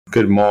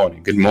Good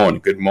morning, good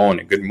morning, good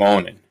morning, good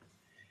morning,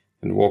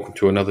 and welcome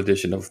to another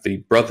edition of the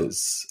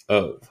Brothers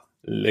of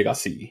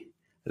Legacy.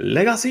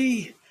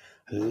 Legacy,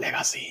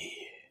 Legacy.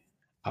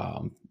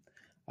 Um,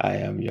 I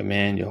am your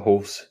man, your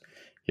host,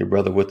 your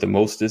brother with the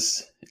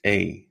mostest,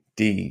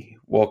 A.D.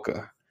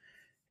 Walker,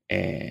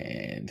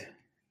 and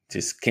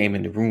just came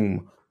in the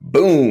room,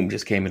 boom,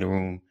 just came in the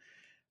room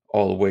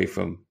all the way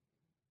from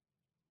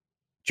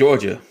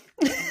Georgia.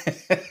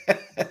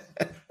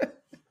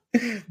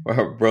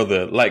 My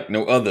brother, like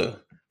no other,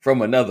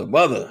 from another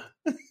mother.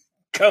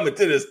 Coming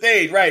to the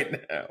stage right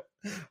now,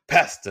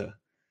 Pastor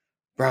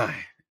Brian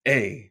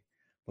A.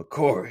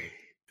 McCory.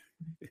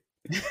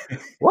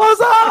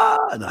 What's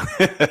on?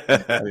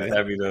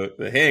 Happy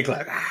the hand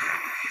clap.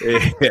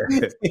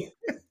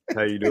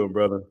 How you doing,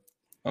 brother?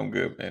 I'm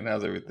good, man.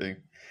 How's everything?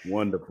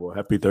 Wonderful.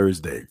 Happy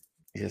Thursday.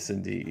 Yes,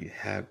 indeed.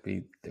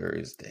 Happy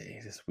Thursday.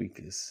 This week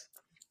I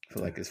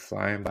feel like it's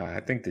flying by.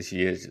 I think this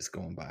year is just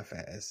going by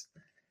fast.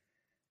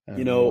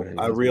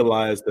 I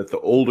realize that the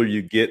older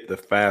you get, the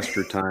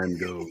faster time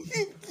goes.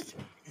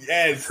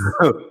 Yes.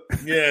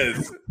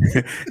 Yes.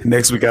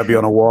 Next week I'll be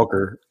on a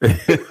walker.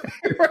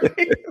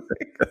 Right.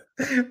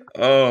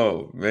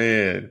 Oh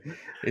man.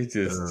 It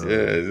just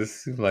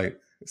seems like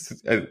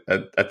I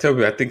tell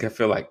you, I think I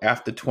feel like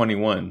after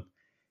 21,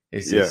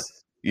 it's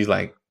just you're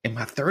like, am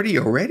I 30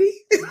 already?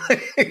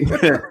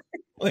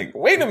 Like,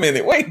 wait a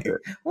minute, wait a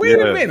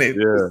minute.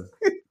 Yeah.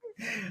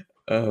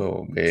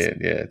 Oh man,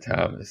 yeah,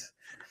 Thomas.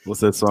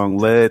 What's that song?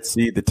 Let's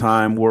see the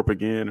time warp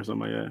again or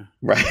something like that.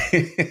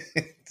 Right.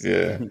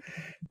 Yeah.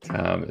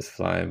 Time is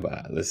flying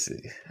by. Let's see.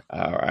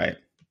 All right.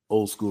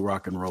 Old school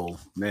rock and roll.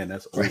 Man,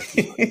 that's old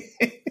school.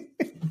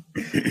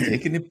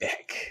 Taking it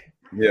back.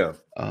 Yeah.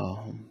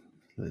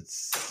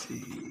 Let's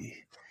see.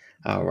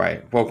 All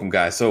right. Welcome,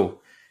 guys.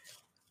 So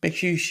make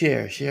sure you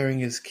share.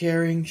 Sharing is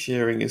caring.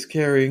 Sharing is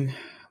caring.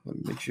 Let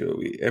me make sure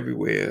we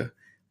everywhere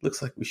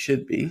looks like we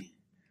should be.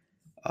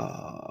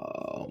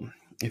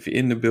 If you're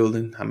in the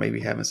building, I may be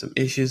having some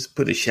issues.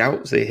 Put a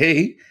shout. Say,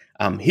 hey,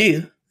 I'm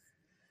here.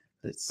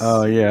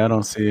 Yeah, I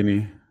don't see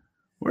any.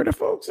 Where the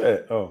folks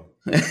at? Oh.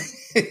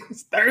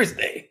 It's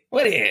Thursday.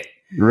 What is it?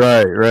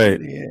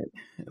 Right. Yeah.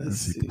 Let's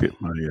see. Get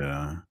my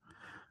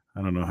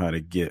I don't know how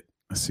to get.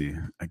 Let's see.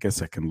 I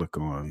guess I can look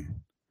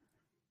on.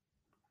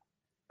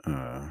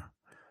 Yeah,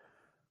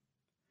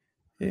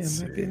 I'm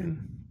not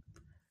getting.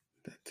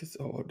 That is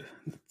odd.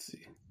 Let's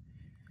see.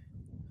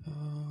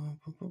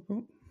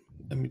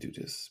 Let me do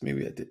this.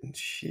 Maybe I didn't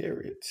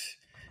share it.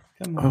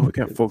 Come on. Oh, we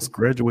got folks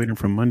graduating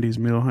from Mundy's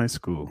Mill High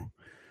School.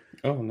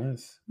 Oh,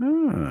 nice.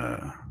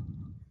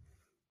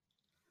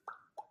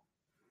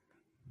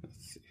 Let's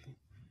see.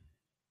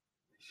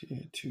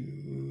 Share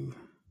to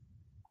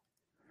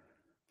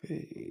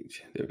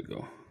page. There we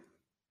go.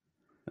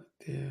 Up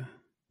there.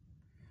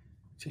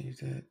 Change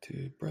that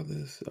to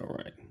brothers. All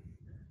right.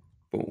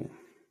 Boom.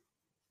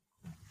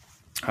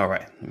 All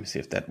right. Let me see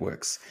if that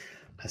works.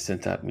 I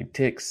sent out me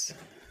text.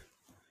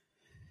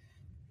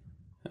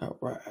 All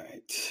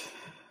right.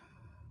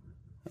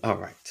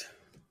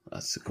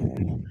 That's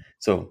cool.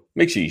 So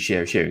make sure you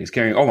share. Sharing is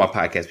caring. All my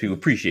podcast people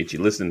appreciate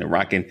you listening and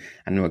rocking.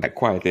 I know I got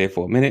quiet there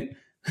for a minute.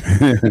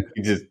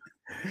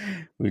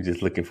 We're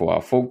just looking for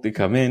our folk to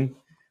come in.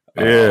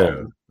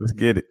 Yeah, let's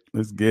get it.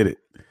 Let's get it.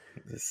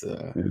 Let's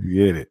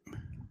get it.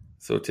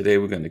 So today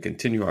we're going to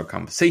continue our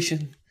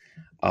conversation.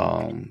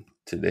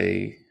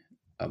 Today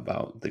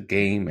about the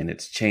game and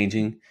it's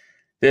changing.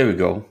 There we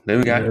go. Then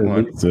we got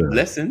one.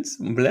 Blessings.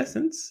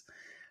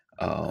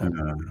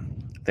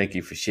 Thank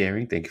you for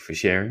sharing. And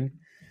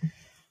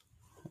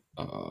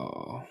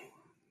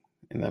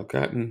I've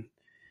gotten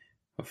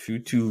a few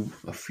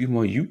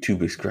more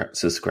YouTube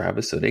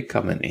subscribers, so they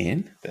coming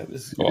in. That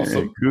was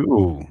awesome.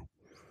 Cool.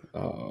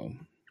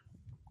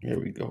 Here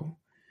we go.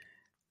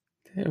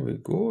 There we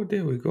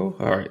go.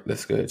 All right,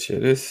 let's go ahead and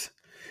share this.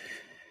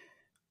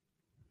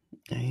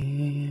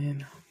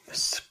 And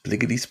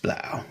spliggity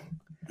splow.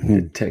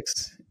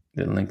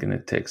 The link in the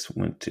text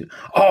went to.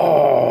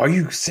 Oh, are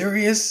you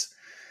serious?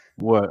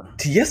 What?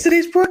 To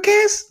yesterday's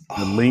broadcast?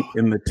 The link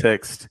in the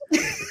text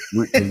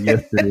went to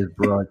yesterday's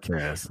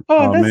broadcast.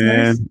 Oh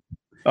man. Nice.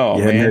 Oh,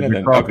 you man. Had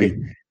your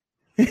coffee.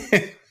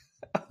 Okay.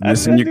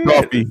 Missing your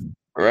coffee.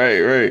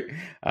 Right.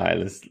 All right,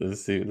 let's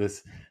see.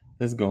 Let's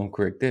go and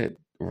correct that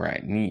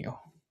right now.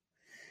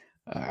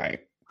 All right.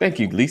 Thank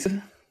you,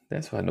 Lisa.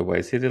 That's why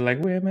nobody's hit it like,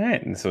 where am I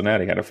at? And so now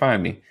they got to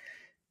find me.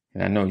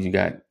 And I know you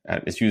got,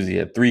 it's usually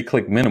a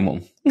 3-click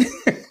minimum. People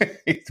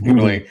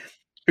ain't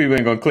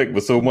going to click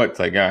with so much.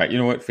 Like, all right, you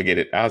know what? Forget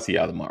it. I'll see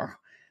y'all tomorrow.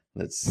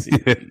 Let's see.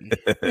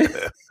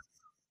 Because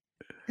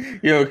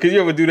you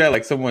ever do that?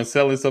 Like someone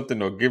selling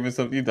something or giving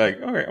something, you're like,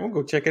 all right, I'm going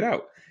to go check it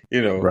out.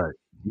 Right.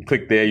 You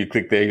click there,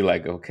 you're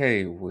like,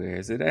 okay,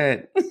 where's it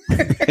at?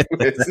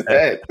 Where's it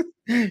at?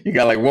 You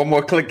got like one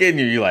more click in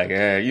you. You're like,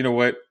 you know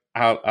what?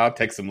 I'll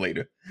text them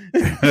later.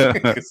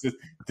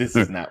 This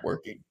is not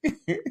working.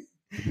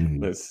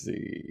 Let's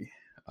see.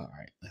 All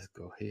right, let's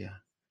go here.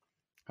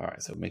 All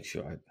right, so make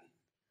sure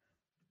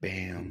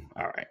bam.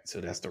 All right, so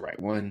that's the right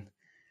one.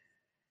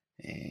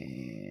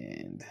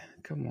 And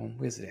come on,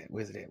 where's it at?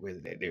 There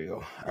we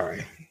go. All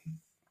right,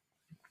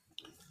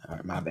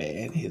 my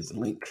bad. Here's the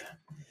link.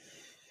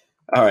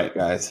 All right,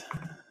 guys.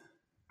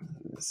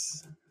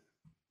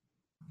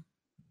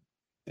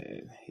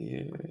 And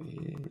here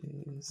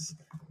is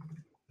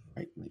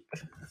right link.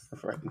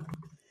 Right.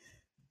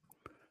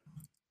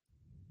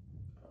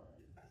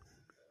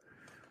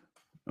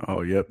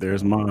 Oh, yep.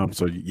 There's Mom.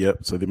 So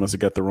they must have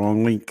got the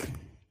wrong link.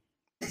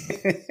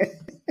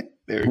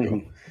 There we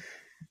go.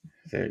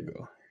 There you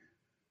go.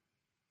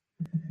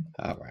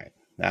 All right.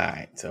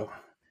 So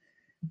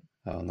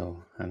I don't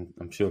know.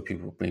 I'm sure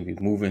people may be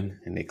moving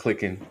and they're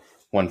clicking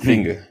one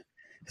finger.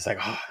 It's like,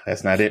 oh,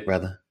 that's not it,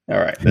 brother. All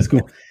right, let's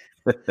go.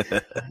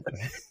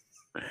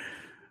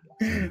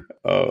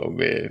 Oh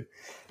man.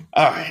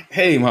 All right.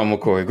 Hey, Mama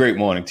Corey, great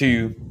morning to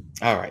you.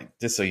 All right.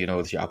 Just so you know,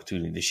 it's your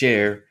opportunity to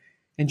share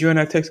and join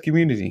our text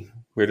community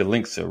where the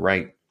links are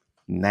right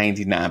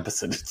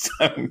 99% of the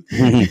time.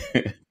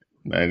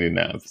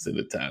 99% of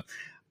the time.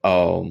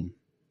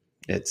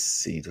 Let's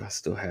see. Do I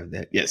still have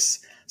that? Yes.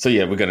 So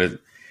yeah, we're gonna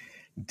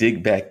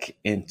dig back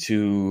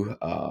into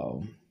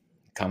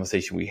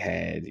conversation we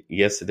had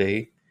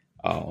yesterday.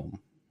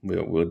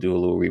 We'll do a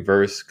little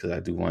reverse because I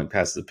do want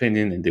Pastor's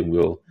opinion, and then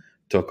we'll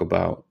talk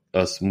about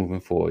us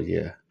moving forward.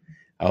 Yeah,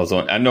 I'm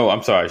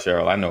sorry,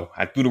 Cheryl. I know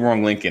I threw the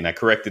wrong link in. I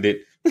corrected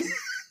it.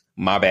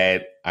 My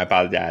bad. I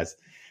apologize.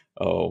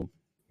 Hold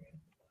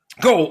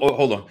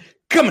on.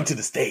 Coming to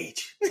the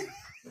stage,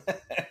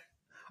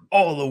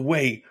 all the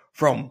way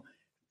from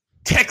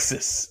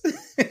Texas,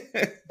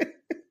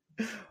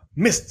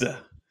 Mr.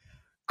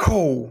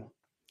 Cole,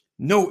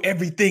 know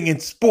everything in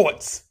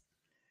sports.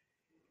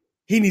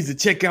 He needs to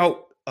check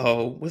out,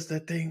 what's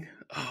that thing?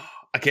 Oh,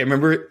 I can't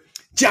remember it.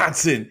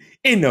 Johnson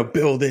in the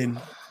building.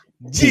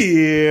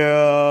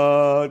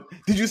 Yeah.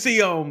 Did you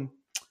see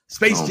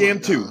Space Jam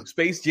 2?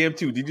 Space Jam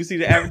 2. Did you see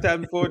the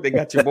advertisement for it? They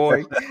got your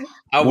boy.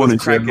 I was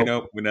cracking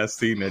up when I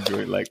seen that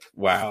joint. Like,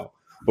 wow.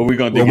 But we're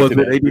going to dig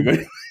into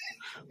that.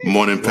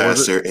 Morning,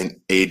 Pastor and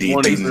AD.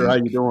 Morning, sir. How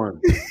you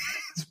doing?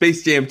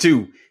 Space Jam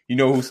 2. You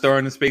know who's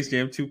starring in Space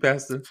Jam 2,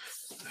 Pastor?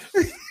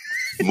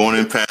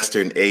 Morning,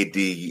 Pastor and AD.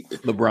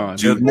 LeBron.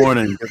 Good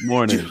morning. Good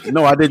morning.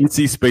 No, I didn't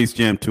see Space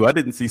Jam 2. I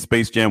didn't see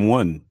Space Jam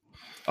 1.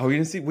 Oh, you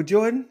didn't see with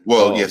Jordan?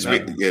 Well, yes,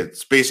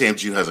 Space Jam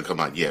 2 hasn't come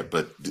out yet,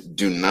 but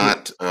do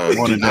not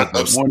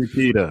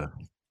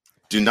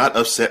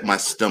upset my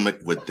stomach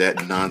with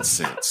that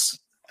nonsense.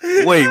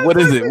 Wait, what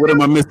is it? What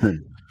am I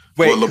missing?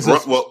 Wait,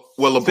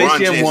 LeBron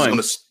James is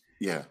going to.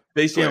 Yeah,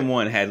 Space Jam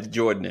 1 had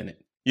Jordan in it.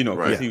 You know,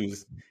 because he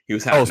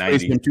was hot. Oh,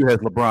 Space Jam 2 has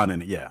LeBron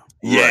in it. Yeah.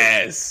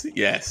 Yes. Right.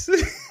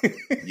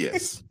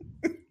 Yes.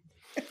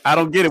 I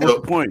don't get it. What's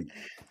the point?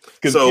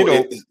 So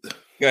go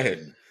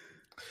ahead.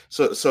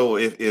 So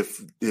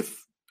if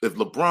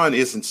LeBron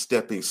isn't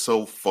stepping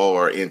so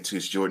far into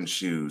his Jordan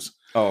shoes,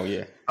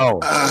 yeah,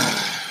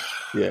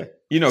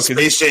 you know,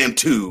 Space Jam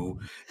 2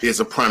 is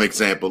a prime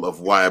example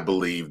of why I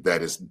believe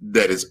that is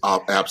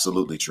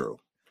absolutely true.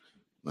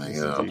 Like,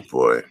 oh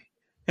boy,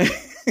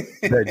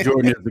 that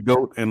Jordan is the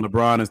GOAT and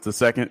LeBron is the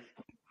second.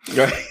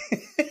 Right.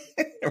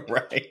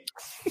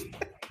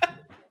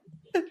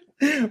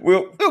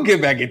 We'll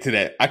get back into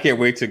that. I can't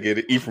wait to get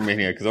Ephraim in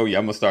here because I'm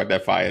gonna start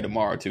that fire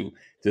tomorrow too.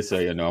 Just so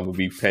you know, I'm gonna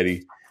be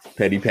petty.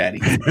 All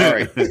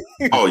right.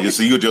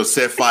 So you'll just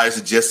set fires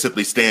and just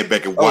simply stand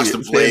back and watch the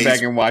blaze. Stand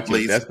back and watch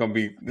it. That's gonna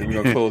be. We're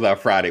gonna close out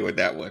Friday with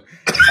that one.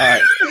 All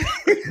right.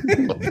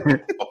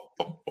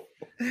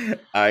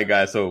 All right,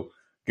 guys. So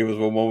give us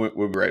one moment.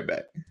 We'll be right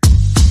back.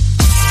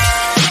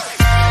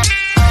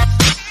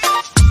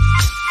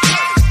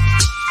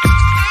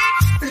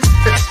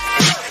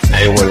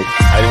 I didn't want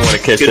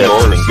to catch that.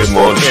 Good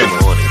morning.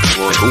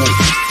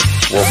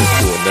 Welcome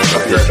to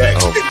another edition.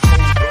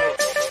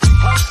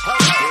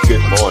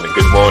 Good morning,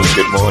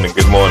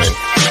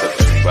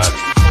 everybody.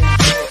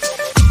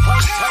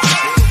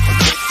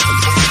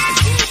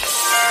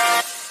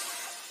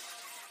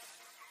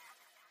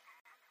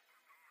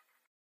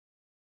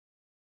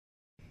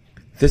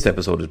 This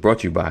episode is brought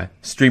to you by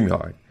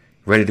StreamYard.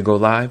 Ready to go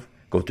live?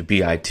 Go to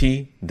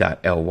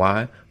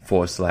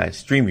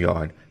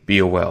bit.ly/StreamYard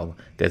BOL.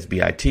 That's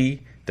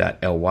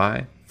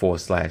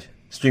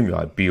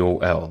bit.ly/StreamYard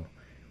BOL.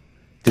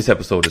 This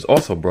episode is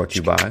also brought to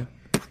you by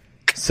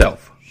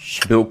Self.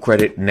 Build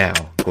credit now.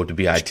 Go to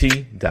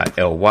bit.ly/now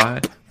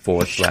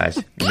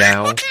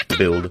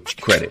build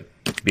credit.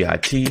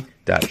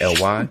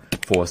 bit.ly/now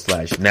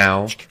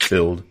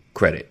build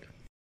credit.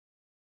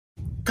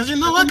 Because you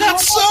know I got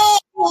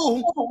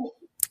soul.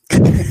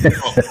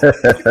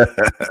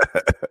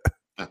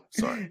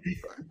 Sorry.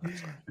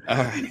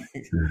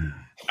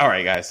 All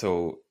right, guys.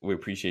 So we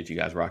appreciate you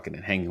guys rocking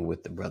and hanging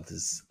with the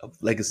Brothers of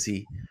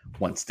Legacy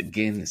once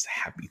again. It's a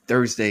happy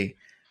Thursday.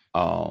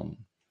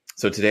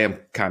 So today I'm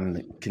kind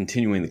of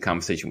continuing the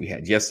conversation we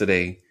had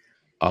yesterday.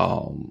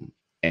 And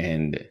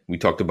we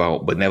talked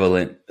about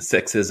benevolent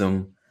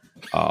sexism,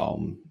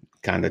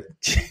 kind of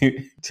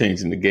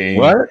changing the game.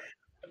 What?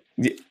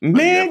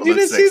 Man, you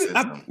didn't see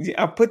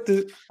I put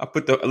the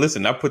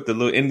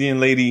little Indian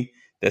lady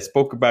that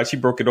spoke about. She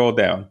broke it all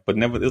down, but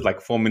never. It was like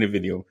a 4-minute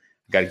video.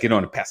 Got to get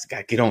on it, Pastor. Got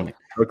to get on it.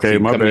 Okay, So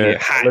my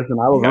bad. Listen,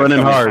 I was running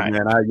hard,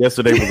 man.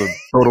 Yesterday was a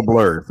total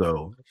blur.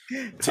 So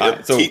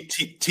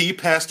T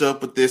passed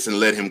up with this and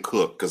let him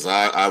cook, because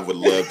I would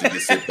love to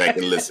just sit back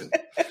and listen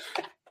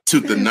to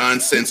the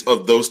nonsense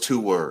of those 2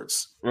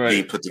 words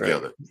being put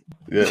together.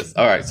 Yes.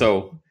 All right.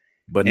 So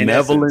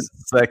benevolent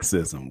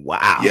sexism.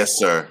 Wow. Yes,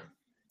 sir.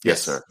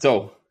 Yes, sir.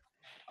 So,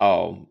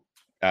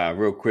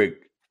 real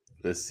quick,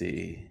 let's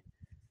see.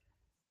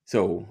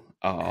 So,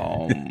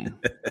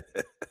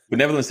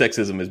 benevolent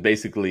sexism is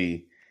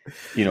basically,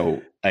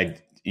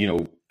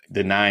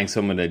 denying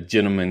some of the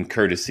gentleman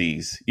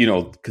courtesies,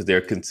 because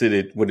they're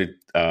considered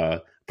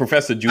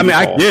Professor Judith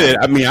I Hall. get it.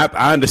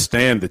 I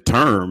understand the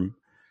term.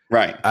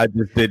 Right. I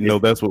just didn't know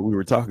that's what we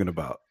were talking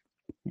about.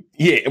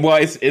 Yeah. Well,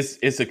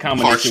 it's a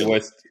combination.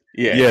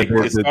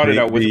 It started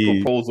out with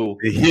a proposal.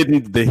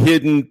 The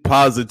hidden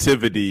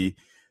positivity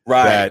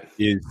that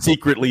is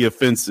secretly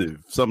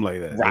offensive, something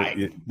like that.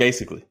 Right.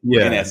 Basically.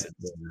 Yeah.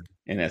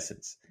 In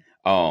essence.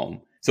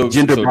 So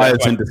gender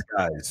bias in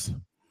disguise.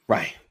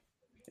 Right.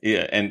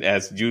 Yeah, and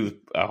as Judith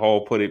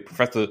Hall put it,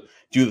 Professor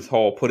Judith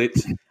Hall put it,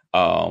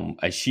 a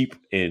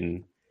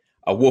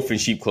wolf in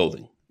sheep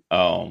clothing.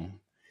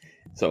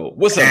 So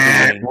what's up,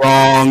 man?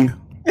 Wrong.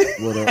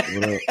 What up?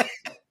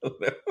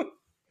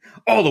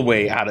 All the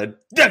way out of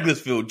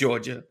Douglasville,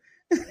 Georgia.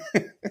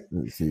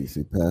 See,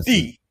 Pastor.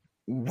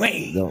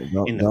 Wayne.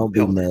 Don't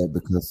be mad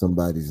because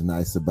somebody's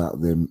nice about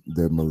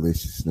their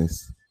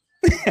maliciousness.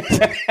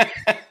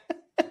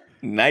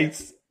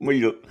 Nice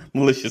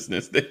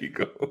maliciousness. There you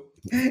go.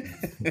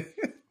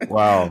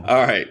 Wow.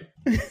 All right.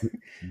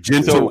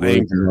 Gentle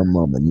anger.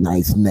 Mama,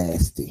 nice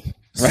nasty.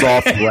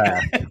 Soft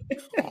wrath.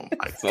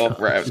 Soft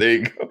wrath. There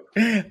you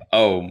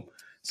go.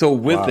 So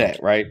with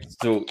that, right?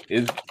 So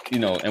and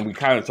we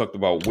kind of talked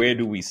about where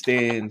do we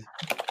stand?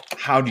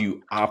 How do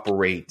you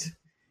operate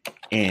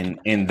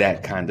in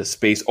that kind of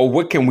space, or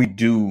what can we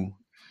do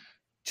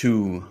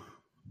to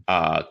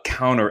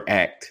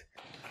counteract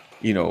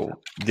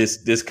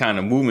this kind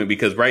of movement?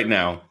 Because right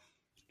now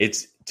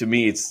it's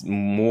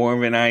more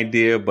of an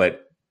idea,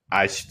 but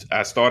I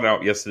started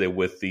out yesterday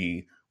with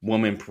the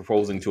woman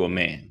proposing to a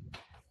man,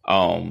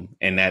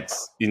 and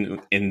that's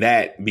in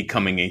that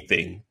becoming a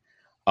thing,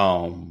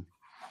 and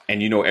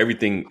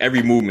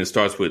every movement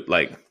starts with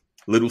like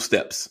little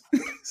steps.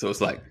 So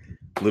it's like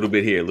a little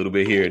bit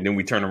here, and then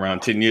we turn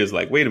around 10 years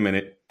like, wait a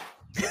minute,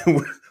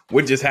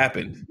 what just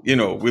happened?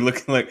 We're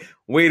looking like,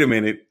 wait a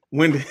minute,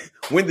 when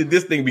did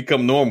this thing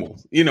become normal?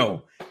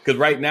 Because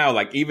right now,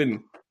 like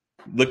even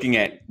looking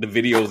at the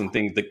videos and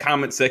things, the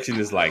comment section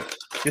is like,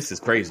 this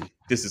is crazy.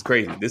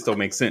 This don't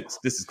make sense.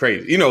 This is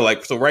crazy.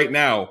 So right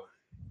now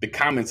the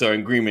comments are in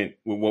agreement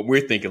with what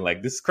we're thinking,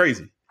 like this is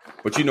crazy.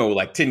 But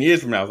like 10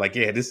 years from now, it's like,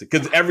 yeah, this is,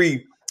 because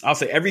every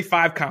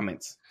 5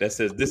 comments that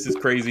says this is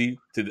crazy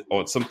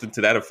or something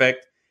to that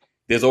effect,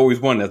 there's always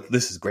one that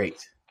this is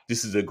great.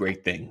 This is a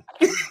great thing.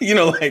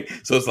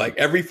 So it's like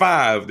every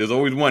 5, there's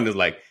always one that's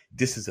like,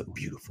 this is a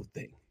beautiful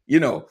thing,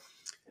 Yeah.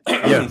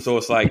 So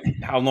it's like,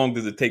 how long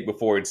does it take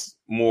before it's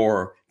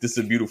more, this is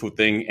a beautiful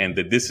thing, and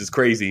that this is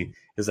crazy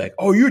is like,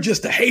 oh, you're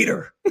just a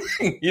hater,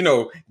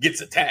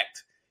 gets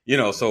attacked,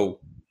 So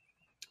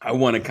I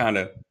want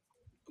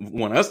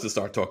us to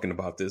start talking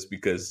about this,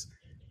 because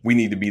we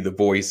need to be the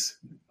voice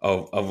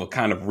of a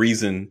kind of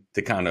reason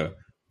to kind of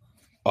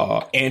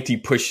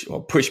anti-push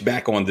or push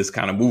back on this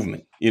kind of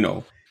movement,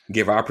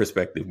 give our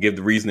perspective, give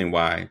the reasoning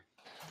why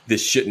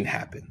this shouldn't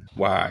happen,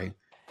 why,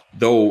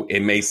 though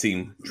it may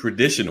seem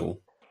traditional,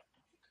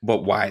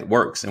 but why it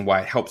works and why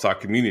it helps our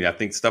community. I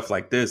think stuff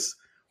like this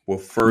will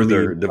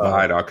further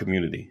divide our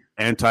community.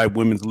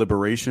 Anti-women's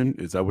liberation?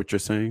 Is that what you're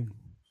saying?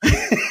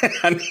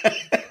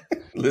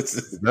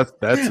 Listen, that's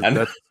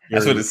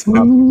what it's.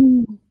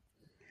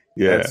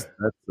 Yeah, that's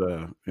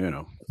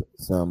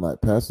Sound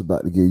like Pastor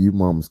about to give you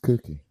mama's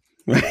cookie.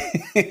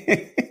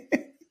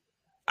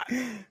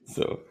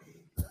 So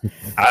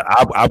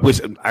I wish.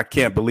 I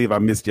can't believe I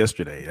missed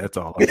yesterday. That's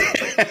all. Okay.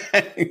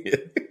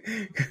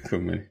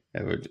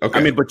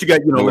 But you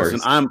got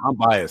listen. I'm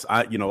biased.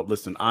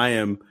 Listen. I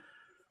am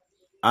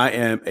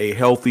a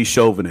healthy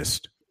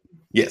chauvinist.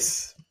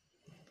 Yes.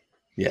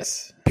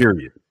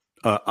 Period.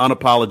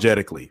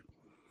 Unapologetically.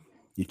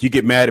 If you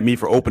get mad at me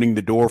for opening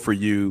the door for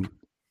you,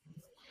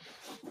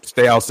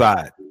 stay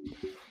outside.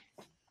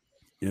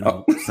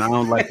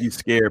 Sound like you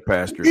scared,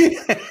 Pastor. Really,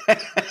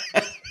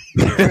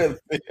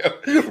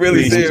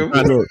 Sam.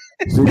 Sam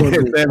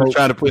is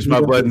trying to push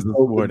my buttons this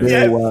morning.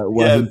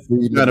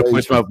 Trying to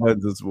push my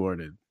buttons this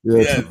morning.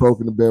 Yeah, she's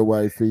poking the bed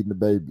while he's feeding the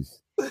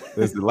babies.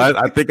 Listen,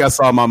 I think I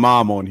saw my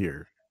mom on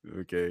here.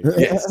 Okay.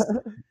 Yes.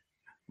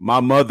 My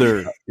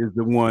mother is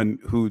the one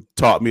who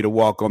taught me to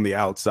walk on the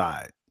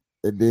outside.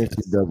 And then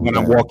when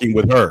I'm walking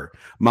with her.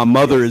 My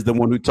mother is the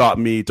one who taught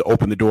me to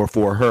open the door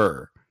for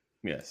her.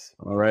 Yes.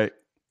 All right.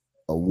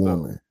 A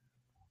woman.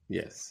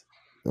 Yes.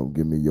 Don't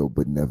give me your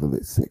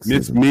benevolent sexism.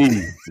 Miss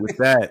me with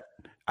that.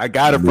 I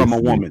got it from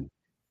a woman.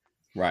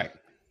 Right.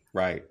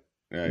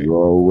 You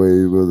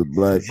always was a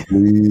black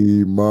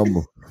queen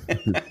mama.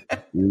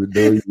 Even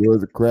though he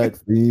was a crack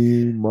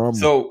fiend, mama.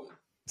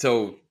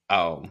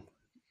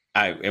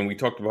 And we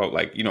talked about,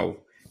 like, you know,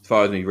 as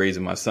far as me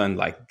raising my son,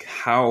 like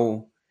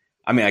how,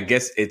 I mean, I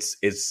guess it's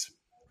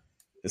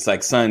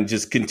like, son,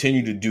 just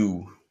continue to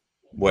do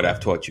what I've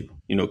taught you.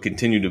 You know,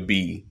 continue to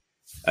be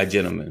a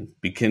gentleman.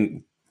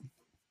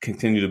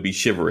 Continue to be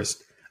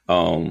chivalrous.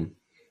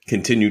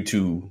 Continue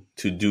to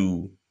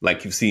do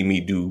like you've seen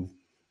me do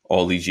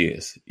all these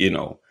years. You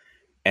know,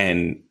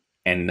 and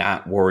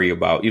not worry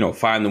about, you know,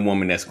 find the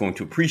woman that's going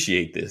to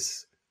appreciate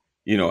this.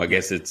 You know, I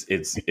guess it's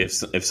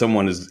if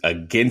someone is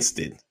against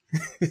it,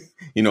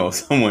 you know, if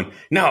someone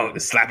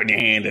slapping your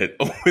hand to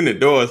open the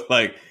door, it's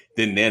like,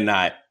 then they're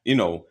not, you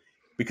know,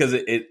 because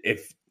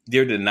if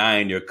they're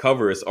denying your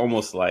cover, it's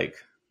almost like,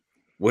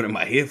 what am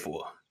I here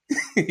for?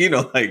 You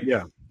know, like,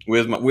 yeah,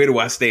 where do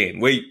I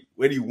stand? Where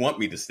do you want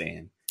me to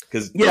stand?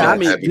 Because I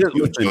mean, happy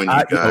to join you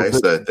guys.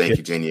 Thank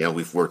you, Danielle.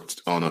 We've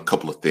worked on a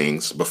couple of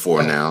things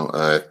before now.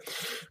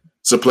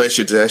 It's a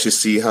pleasure to actually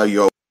see how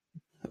you all.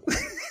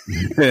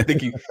 I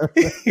think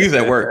he's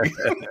at work.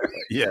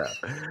 Yeah.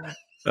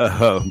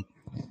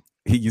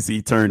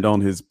 He turned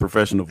on his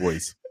professional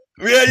voice.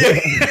 Yeah.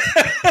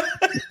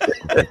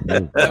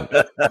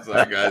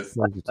 Sorry, guys.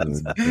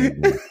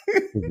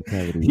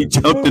 He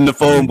jumped in the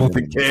phone booth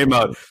and came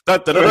out.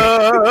 Don't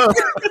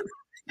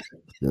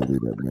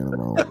leave that man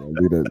alone.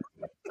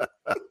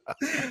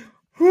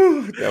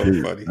 That was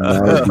funny.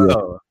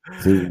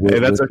 Hey,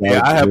 that's okay.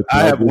 I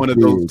have one of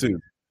those too.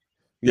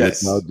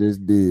 Yes. What y'all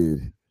just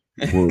did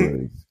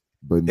was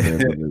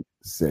benevolent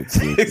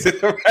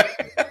sexism.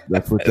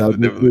 That's what y'all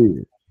just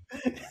did.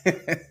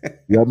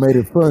 Y'all made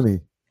it funny.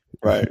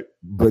 Right.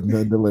 But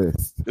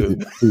nonetheless,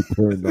 he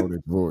turned on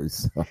his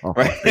voice.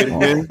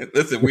 Right.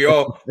 Listen, we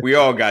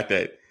all got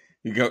that.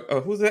 You go, oh,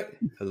 who's that?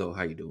 Hello,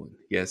 how you doing?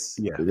 Yes.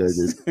 Yeah.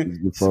 It's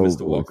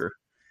Mr. Walker.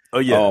 Oh,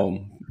 yeah.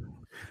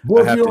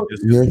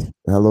 Yes.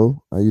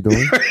 Hello, how you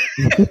doing?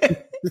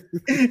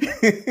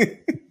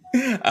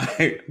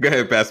 Right, go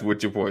ahead, Pastor,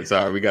 with your point.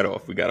 Sorry, we got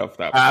off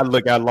topic.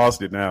 I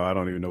lost it now. I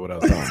don't even know what I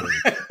was saying.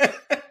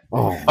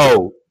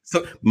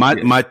 So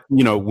my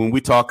you know, when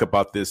we talk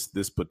about this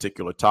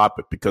particular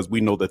topic, because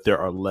we know that there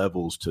are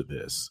levels to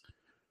this,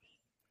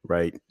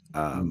 right?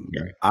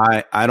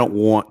 I don't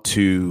want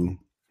to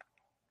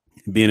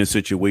be in a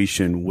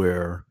situation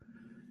where,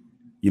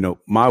 you know,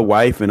 my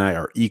wife and I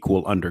are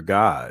equal under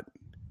God,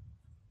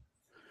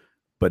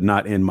 but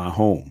not in my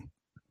home.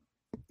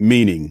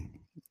 Meaning,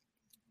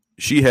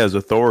 she has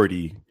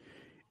authority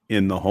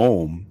in the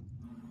home,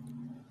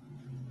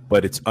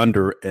 but it's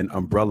under an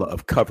umbrella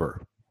of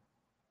cover.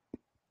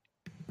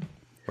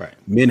 Right.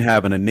 Men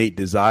have an innate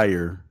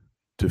desire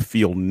to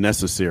feel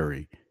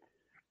necessary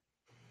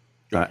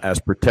as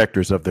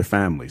protectors of their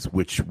families,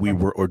 which we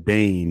were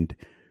ordained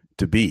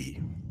to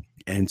be.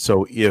 And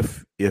so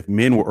if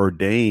men were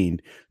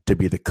ordained to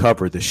be the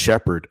cover, the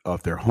shepherd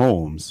of their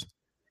homes,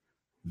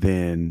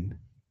 then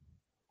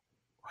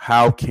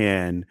how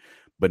can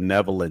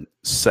benevolent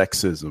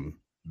sexism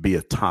be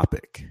a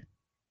topic?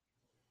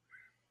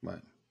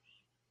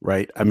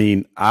 Right. I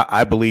mean,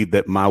 I believe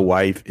that my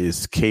wife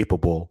is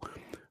capable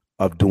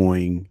of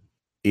doing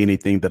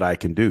anything that I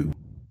can do,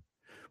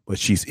 but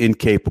she's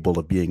incapable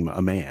of being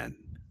a man,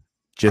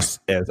 just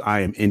as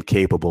I am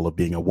incapable of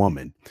being a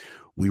woman.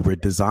 We were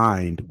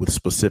designed with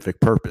specific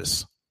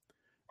purpose,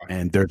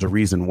 and there's a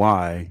reason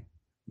why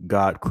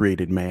God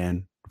created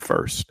man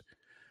first.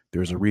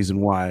 There's a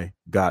reason why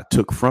God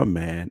took from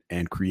man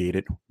and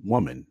created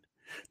woman.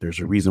 There's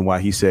a reason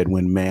why he said,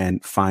 when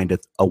man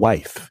findeth a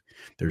wife.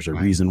 There's a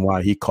reason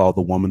why he called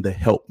the woman the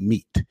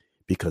helpmeet,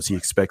 because he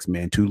expects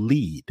man to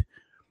lead.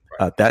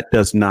 That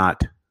does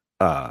not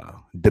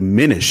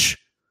diminish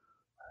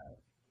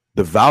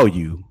the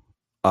value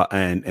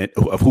and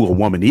of who a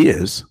woman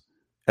is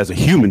as a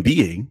human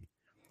being.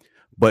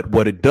 But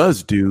what it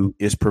does do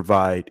is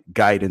provide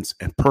guidance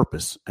and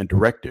purpose and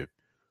directive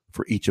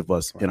for each of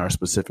us in our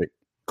specific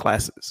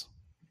classes.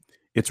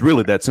 It's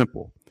really that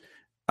simple.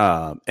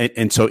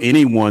 And so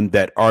anyone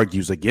that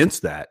argues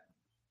against that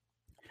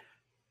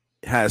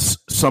has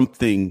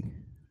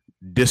something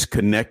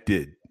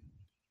disconnected.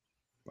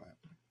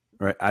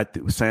 Right. I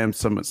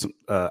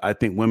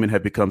think women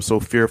have become so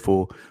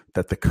fearful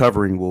that the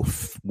covering will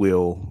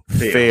fail.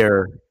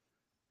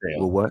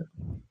 Will what?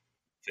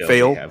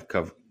 Fail.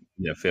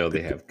 Fail.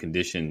 They have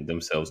conditioned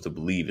themselves to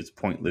believe it's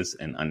pointless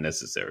and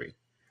unnecessary.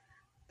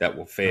 That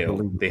will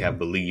fail. They have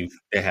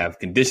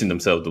conditioned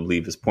themselves to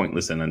believe it's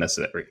pointless and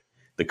unnecessary.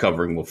 The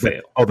covering will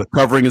fail. Oh, the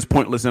covering is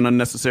pointless and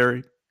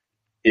unnecessary?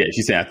 Yeah,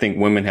 she's saying, I think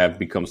women have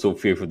become so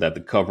fearful that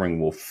the covering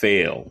will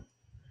fail.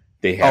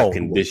 They have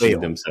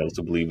conditioned themselves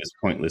to believe it's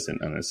pointless and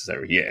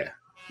unnecessary. Yeah.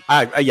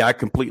 I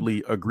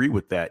completely agree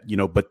with that, you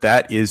know, but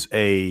that is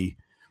a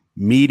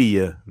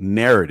media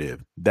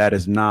narrative. That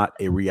is not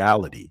a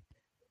reality.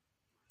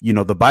 You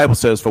know, the Bible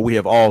says, for we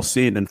have all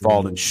sinned and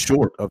fallen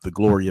short of the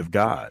glory of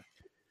God,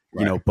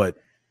 you know, but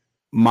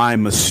my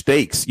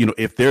mistakes, you know,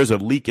 if there's a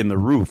leak in the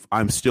roof,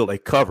 I'm still a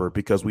cover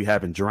because we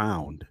haven't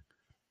drowned.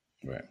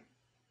 Right.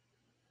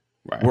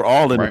 We're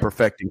all in a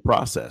perfecting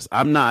process.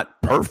 I'm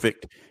not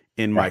perfect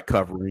in my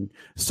covering.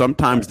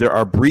 Sometimes there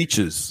are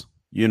breaches,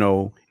 in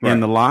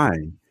the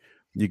line.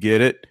 You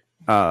get it?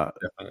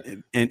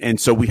 And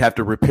so we have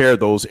to repair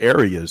those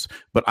areas,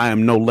 but I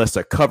am no less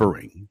a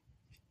covering.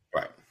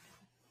 Right.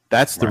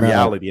 That's the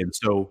reality. And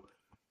so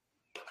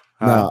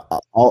now,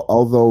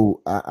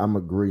 although I'm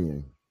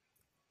agreeing,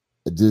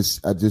 I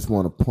just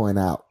want to point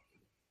out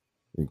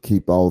and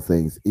keep all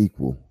things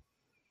equal.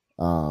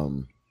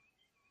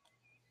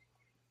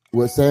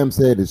 What Sam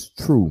said is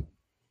true.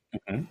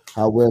 Mm-hmm.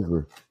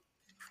 However,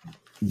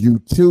 you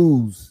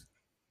choose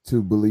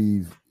to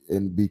believe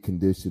and be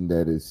conditioned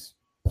that is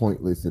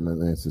pointless and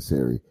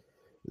unnecessary.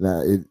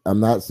 Now, I'm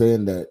not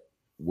saying that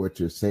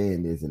what you're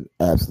saying isn't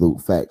absolute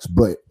facts,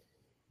 but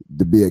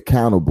to be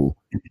accountable,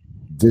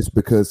 just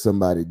because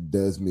somebody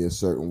does me a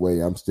certain way,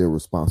 I'm still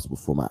responsible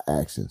for my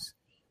actions.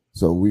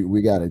 So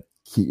we got to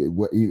keep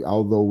it.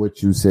 Although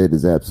what you said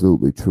is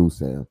absolutely true,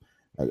 Sam,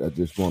 I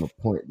just want to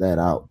point that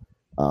out.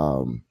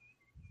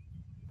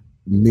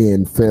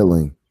 Men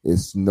failing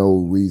is no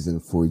reason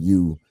for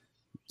you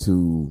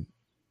to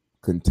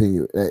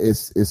continue.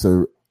 It's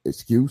a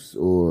excuse,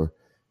 or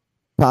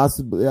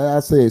possibly,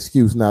 I say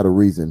excuse, not a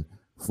reason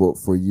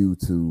for you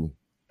to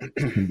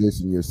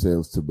condition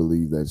yourselves to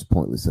believe that it's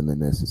pointless and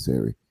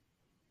unnecessary.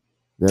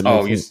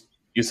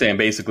 You're saying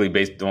basically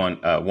based on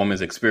a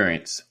woman's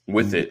experience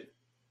with it.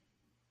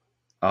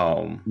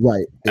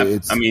 Right.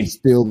 It's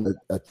still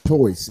a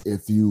choice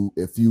if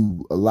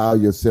you allow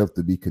yourself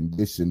to be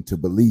conditioned to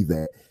believe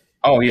that.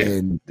 Oh yeah,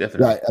 and,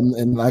 definitely. Right,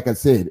 and like I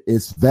said,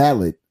 it's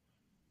valid,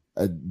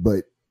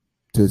 but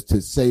to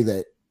say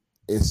that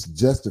it's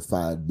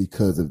justified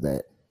because of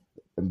that,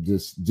 I'm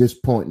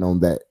just pointing on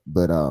that.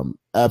 But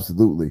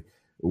absolutely,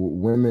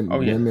 women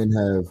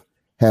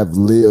have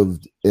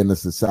lived in a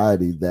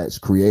society that's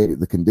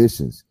created the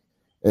conditions,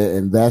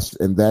 and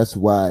that's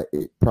why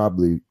it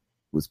probably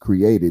was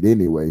created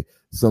anyway.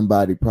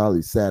 Somebody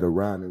probably sat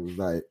around and was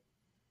like,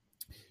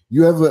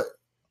 "You ever?"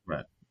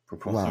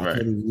 Wow, I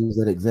can't even use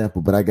that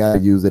example, but I gotta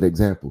use that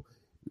example.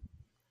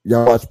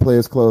 Y'all watch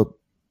Players Club?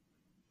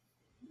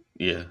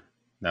 Yeah,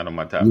 not on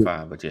my top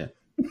 5, but yeah.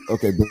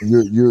 Okay, but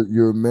you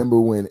remember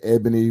when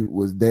Ebony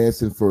was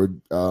dancing for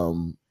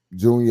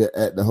Junior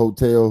at the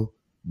hotel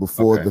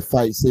before the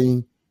fight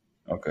scene?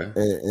 Okay,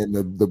 and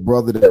the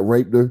brother that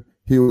raped her,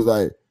 he was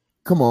like,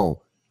 "Come on,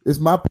 it's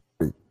my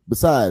party.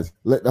 Besides,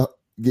 let her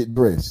get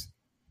dressed."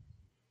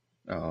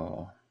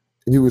 Oh.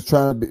 He was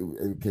trying to be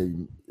okay.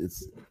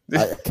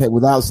 I can't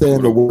without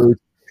saying the word.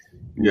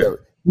 Yeah.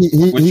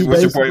 He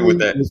what's your point with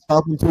that? Was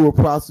talking to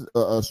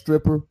a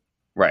stripper,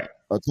 right?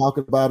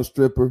 Talking about a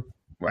stripper,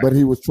 right. But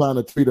he was trying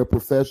to treat her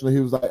professional. He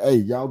was like, "Hey,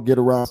 y'all get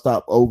around,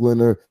 stop ogling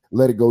her,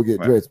 let it go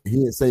get dressed." He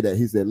didn't say that.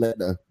 He said, "Let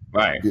her."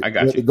 Right.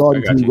 Let the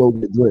garden team go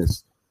get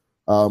dressed.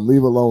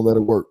 Leave her alone. Let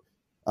her work.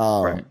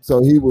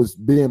 So he was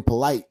being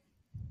polite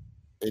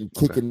and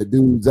kicking the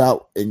dudes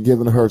out and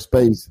giving her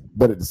space,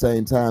 but at the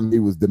same time, he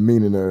was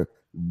demeaning her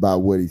by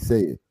what he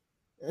said.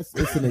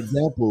 It's an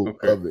example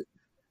of it.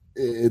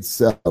 It's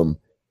well,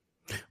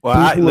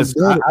 I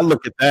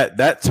look at that.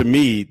 That to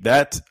me,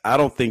 I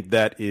don't think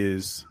that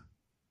is.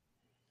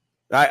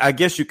 I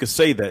guess you could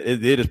say that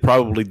it is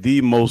probably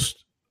the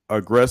most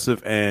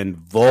aggressive and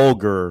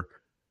vulgar,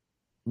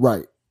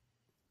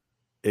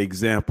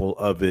 example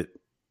of it.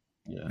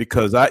 Yeah.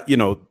 Because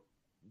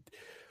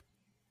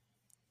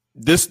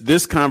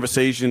this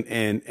conversation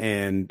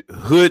and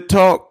hood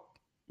talk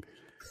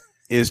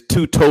is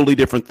two totally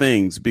different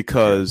things,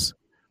 because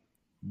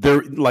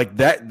there, like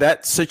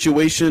that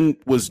situation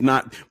was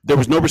not, there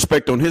was no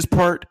respect on his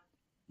part.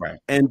 Right.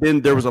 And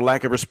then there was a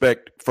lack of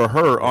respect for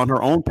her on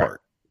her own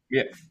part.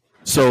 Yeah.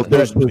 So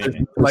there's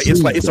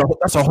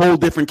that's a whole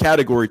different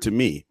category to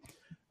me.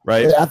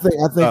 Right. I think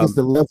it's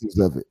the levels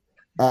of it.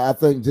 I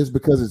think just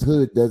because it's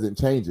hood doesn't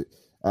change it.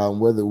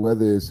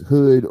 Whether it's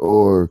hood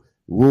or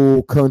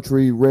rural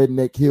country,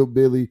 redneck,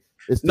 hillbilly.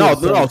 No.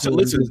 So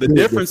listen, the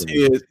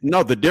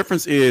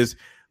difference is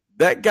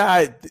that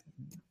guy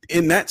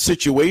in that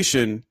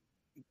situation,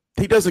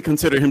 he doesn't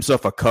consider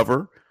himself a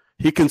cover.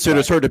 He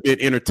considers her to be an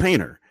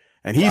entertainer.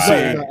 And he's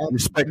saying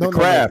respect the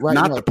craft,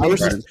 not the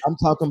person. I'm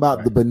talking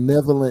about the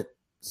benevolent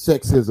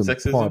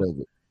sexism part of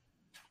it.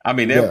 I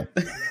mean,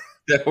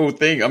 that whole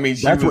thing. I mean,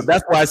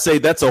 that's why I say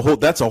that's a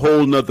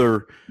whole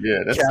nother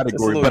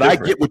category. But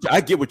different.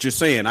 I get what you're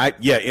saying.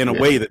 In a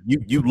way that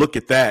you look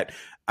at that.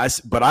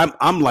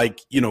 I'm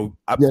like,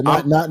 I'd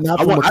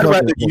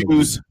rather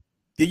use.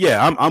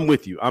 I'm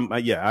with you.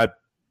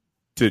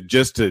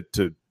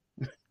 To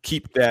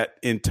keep that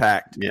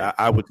intact. Yeah.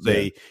 I would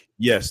say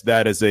yes,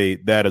 that is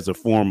a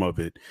form of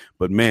it.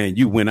 But man,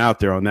 you went out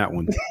there on that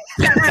one.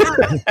 I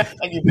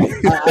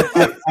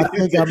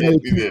think I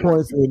made 2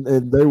 points,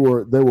 and they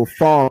were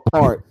far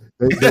apart.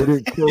 They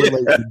didn't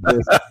correlate to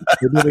this.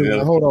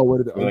 Hold on,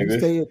 what did you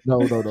say? It?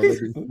 No.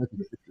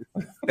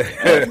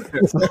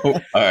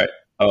 All right.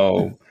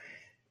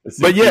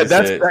 But yeah,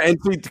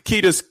 and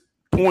Keita's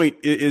point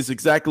is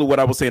exactly what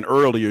I was saying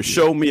earlier.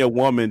 Show me a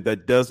woman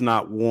that does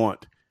not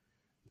want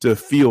to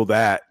feel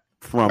that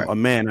from a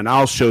man, and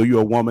I'll show you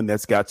a woman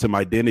that's got some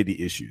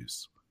identity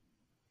issues.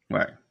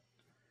 Right.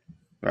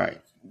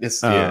 Right.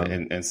 It's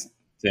and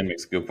Sam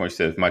makes a good point. She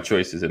says, my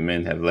choices of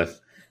men have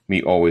left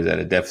me always at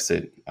a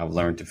deficit. I've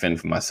learned to fend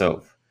for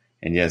myself.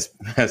 And yes,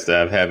 Pastor,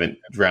 I haven't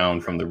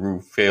drowned from the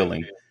roof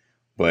failing,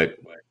 but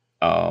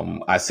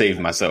I saved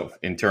myself.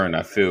 In turn,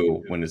 I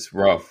feel when it's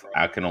rough,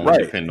 I can only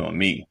depend on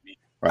me.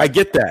 Right? I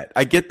get that.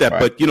 Right.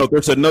 But,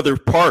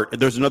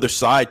 there's another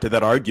side to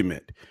that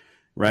argument,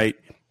 right?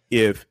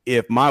 If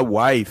my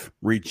wife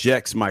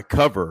rejects my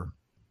cover,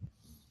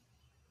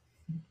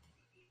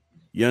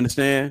 you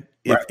understand?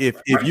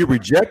 If you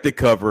reject the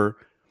cover,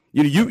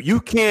 you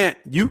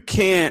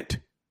can't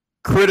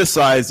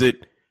criticize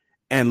it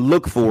and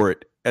look for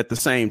it at the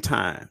same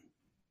time.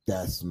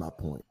 That's my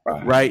point.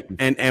 Right.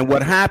 And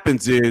what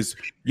happens is,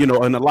 in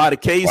a lot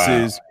of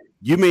cases,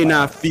 you may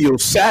not feel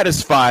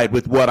satisfied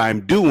with what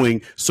I'm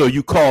doing. So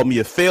you call me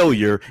a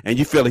failure and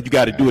you feel like you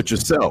got to do it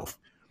yourself.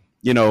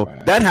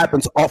 That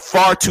happens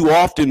far too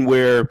often,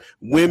 where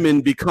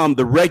women become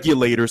the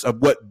regulators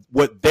of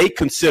what they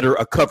consider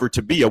a cover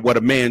to be, or what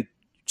a man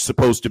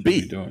supposed to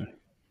be.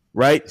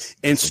 Right.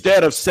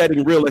 Instead of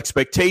setting real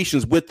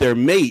expectations with their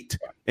mate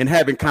and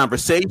having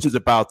conversations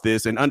about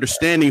this and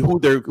understanding who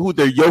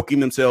they're yoking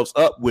themselves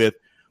up with,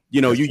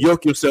 you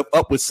yoke yourself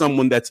up with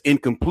someone that's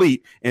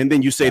incomplete, and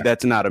then you say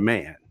that's not a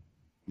man.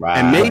 Right.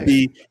 And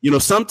maybe,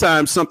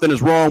 sometimes something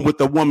is wrong with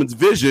the woman's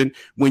vision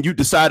when you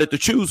decided to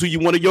choose who you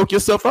want to yoke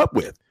yourself up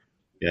with.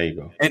 There you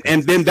go.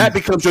 And then that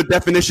becomes your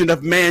definition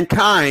of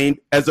mankind,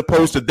 as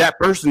opposed to that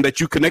person that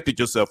you connected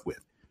yourself with.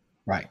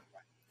 Right.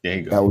 There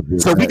you go.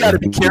 So we got to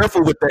be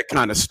careful with that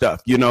kind of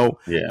stuff.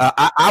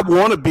 I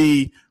want to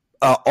be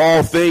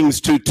all things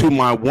to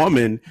my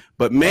woman,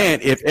 but man,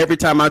 if every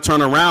time I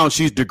turn around,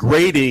 she's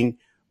degrading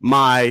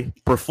my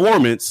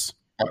performance,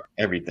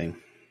 everything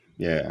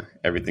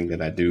that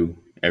I do,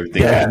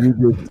 everything.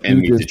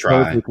 You just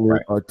perfectly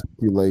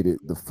articulated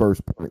the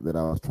first point that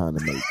I was trying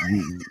to make.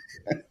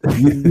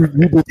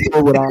 You just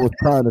said what I was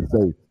trying to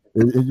say,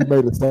 and you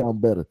made it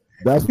sound better.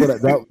 That's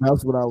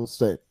what I was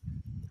saying.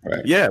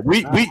 Right. Yeah,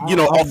 we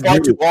far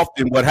too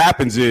often what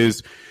happens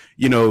is,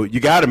 you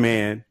got a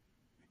man,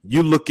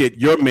 you look at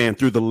your man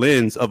through the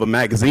lens of a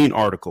magazine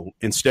article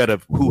instead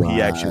of who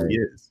he actually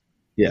is.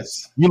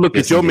 Yes. You look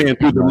at your man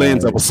through the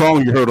lens of a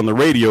song you heard on the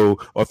radio,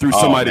 or through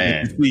somebody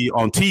that you see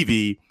on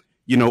TV,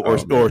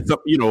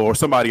 or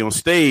somebody on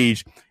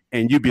stage,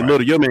 and you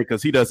belittle your man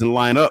because he doesn't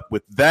line up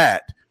with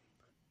that.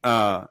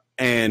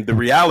 And the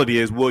reality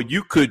is, well,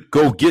 you could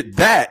go get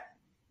that.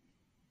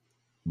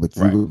 But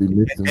you will be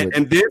missing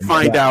and then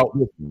find out,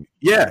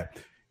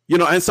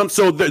 and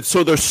so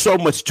there's so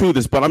much to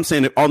this. But I'm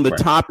saying that on the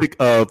topic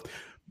of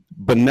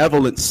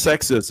benevolent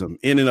sexism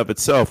in and of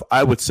itself,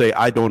 I would say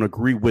I don't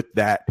agree with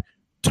that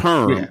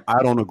term. Yeah,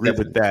 I don't agree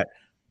with that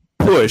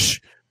push,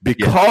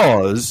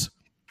 because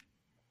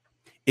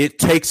it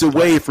takes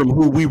away from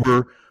who we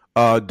were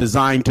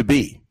designed to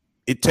be.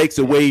 It takes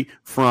away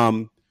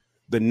from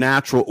the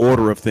natural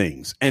order of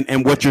things.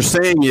 And what you're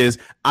saying is,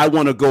 I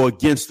want to go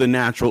against the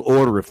natural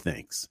order of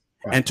things.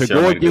 Right. And to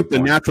go against the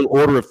natural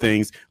order of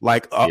things,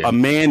 like a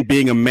man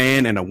being a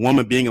man and a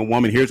woman being a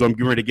woman, here's where I'm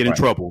getting ready to get in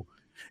trouble.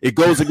 It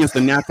goes against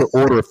the natural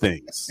order of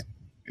things.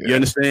 Yeah. You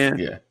understand?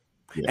 Yeah.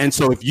 And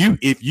so if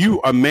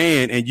you are a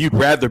man and you'd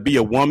rather be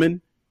a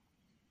woman,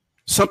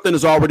 something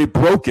is already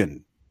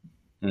broken.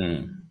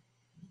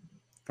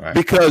 Right.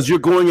 Because you're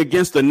going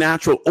against the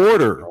natural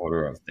order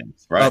of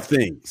things. Right. Of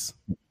things.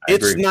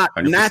 It's not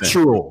 100%.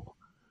 Natural.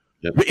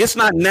 Yep. It's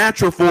not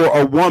natural for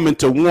a woman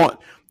to want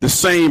the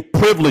same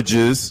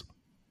privileges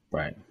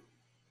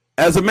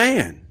as a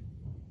man.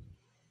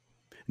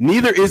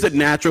 Neither is it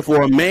natural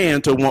for a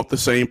man to want the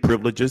same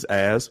privileges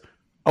as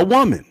a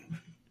woman.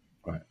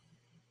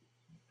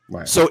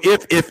 Right. So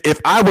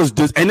if I was,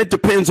 and it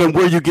depends on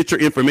where you get your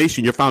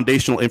information, your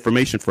foundational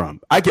information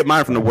from. I get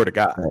mine from the Word of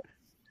God.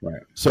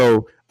 Right.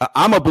 So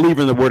I'm a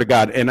believer in the Word of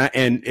God, and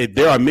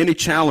there are many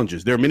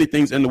challenges. There are many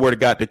things in the Word of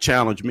God that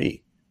challenge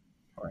me.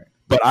 Right.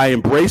 But I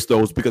embrace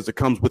those because it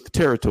comes with the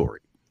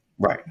territory.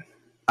 Right.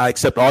 I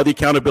accept all the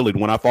accountability.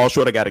 When I fall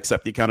short, I got to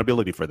accept the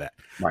accountability for that.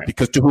 Right.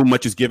 Because to whom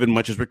much is given,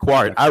 much is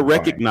required. I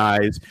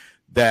recognize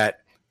that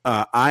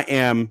I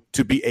am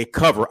to be a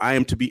cover. I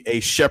am to be a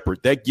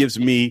shepherd. That gives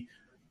me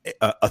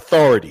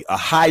authority, a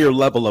higher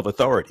level of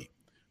authority.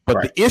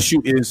 But the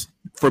issue is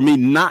for me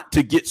not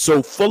to get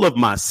so full of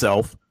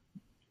myself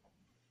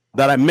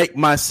that I make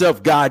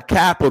myself God,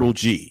 capital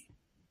G.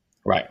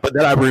 Right. But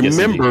that I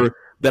remember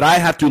that I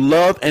have to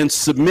love and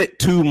submit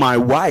to my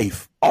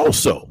wife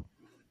also.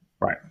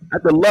 Right. I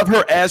have to love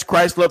her as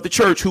Christ loved the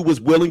church, who was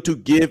willing to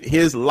give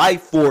his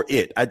life for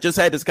it. I just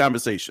had this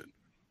conversation.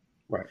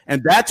 Right.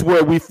 And that's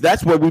where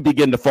we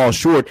begin to fall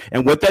short.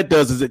 And what that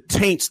does is it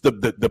taints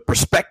the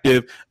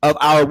perspective of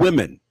our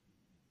women.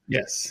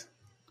 Yes.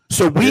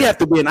 So we have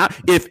to be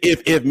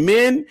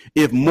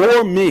if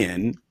more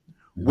men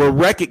were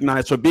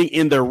recognized for being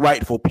in their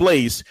rightful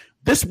place,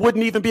 this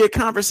wouldn't even be a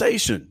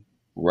conversation.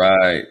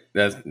 Right.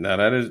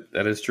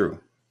 That is true.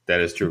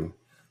 That is true.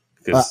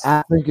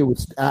 I think it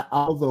was,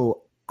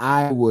 although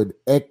I would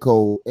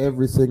echo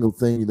every single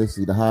thing. Let's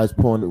see, the highest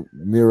point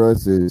near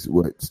us is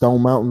what,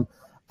 Stone Mountain.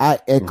 I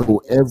echo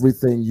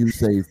everything you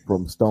say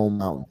from Stone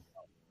Mountain.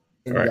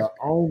 And Right. the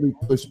only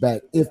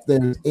pushback, if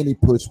there's any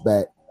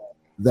pushback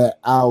that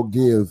I'll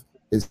give,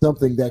 is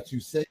something that you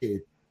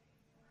said.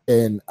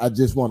 And I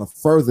just want to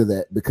further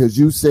that, because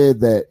you said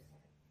that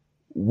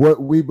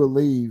what we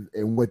believe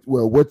and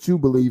what you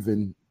believe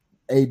in,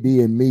 AD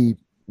and me,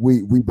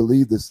 we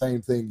believe the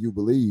same thing you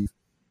believe.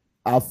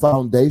 Our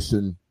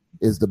foundation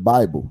is the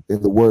Bible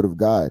and the Word of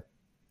God.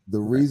 The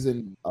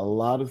reason a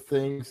lot of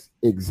things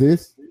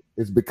exist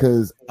is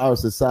because our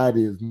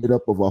society is made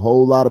up of a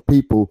whole lot of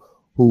people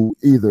who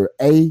either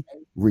A,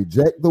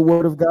 reject the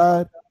Word of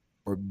God,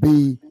 or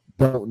B,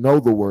 don't know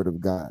the Word of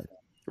God.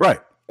 Right.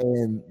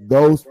 And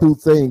those two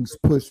things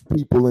push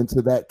people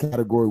into that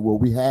category where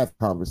we have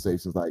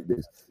conversations like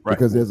this, Right.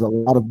 because there's a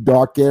lot of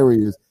dark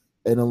areas,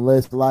 and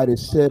unless light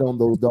is shed on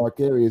those dark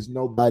areas,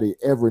 nobody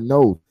ever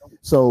knows.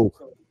 So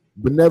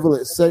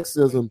benevolent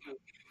sexism,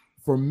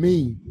 for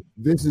me,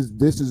 this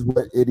is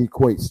what it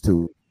equates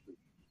to.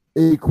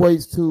 It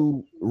equates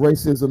to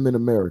racism in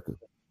America,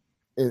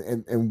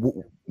 and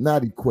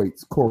not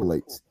equates,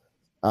 correlates.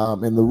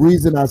 And the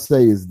reason I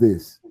say is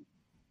this.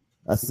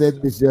 I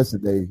said this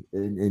yesterday,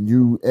 and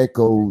you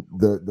echoed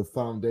the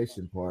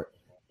foundation part,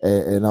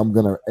 and I'm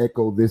gonna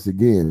echo this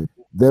again.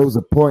 There was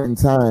a point in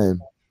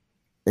time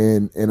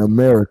in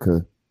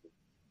America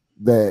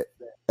that,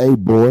 hey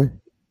boy,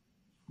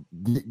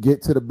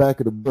 get to the back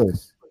of the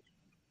bus.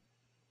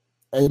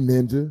 Hey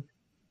ninja,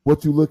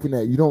 what you looking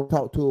at? You don't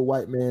talk to a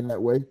white man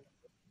that way.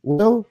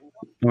 Well,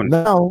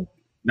 now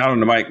not on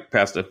the mic,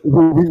 Pastor. Just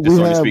on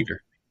the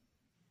speaker.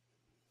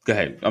 Go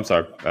ahead. I'm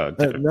sorry.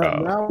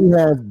 Now we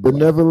have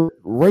benevolent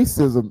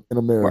racism in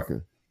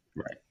America,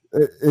 right?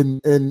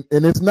 And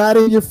it's not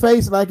in your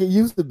face like it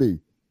used to be.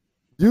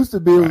 Used to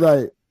be, it was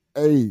like,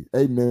 hey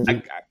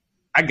man,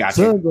 I got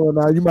you. Going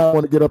now, you might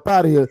want to get up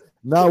out of here.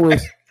 Now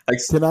it's like,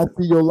 can I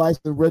see your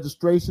license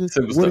registration?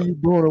 What are you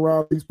doing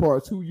around these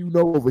parts? Who you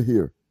know over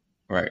here?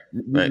 Right.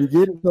 You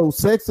get it? So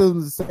sexism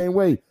is the same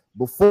way.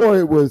 Before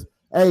it was,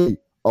 hey,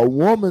 a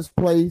woman's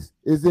place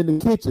is in the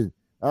kitchen.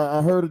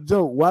 I heard a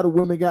joke. Why do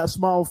women got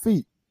small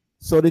feet?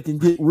 So they can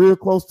get real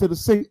close to the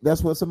sink.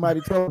 That's what somebody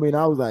told me. And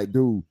I was like,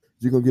 dude,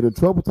 you're going to get in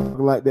trouble talking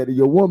like that to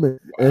your woman.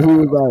 Wow. And he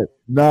was like,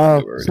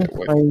 nah.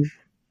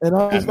 And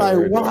I was like,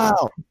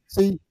 wow.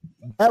 See,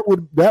 that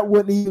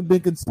wouldn't even been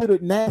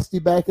considered nasty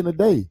back in the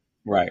day.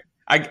 Right.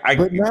 I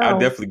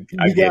definitely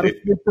you get it. You got to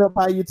switch up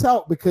how you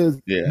talk, because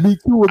Me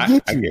Too will get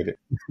you. I get it.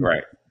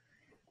 Right.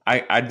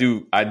 I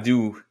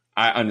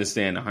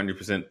understand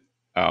 100%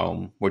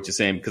 what you're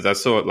saying, because I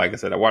saw it. Like I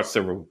said, I watched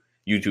several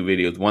YouTube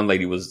videos. One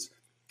lady was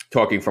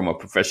talking from a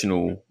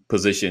professional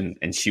position,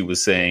 and she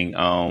was saying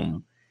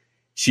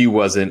she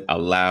wasn't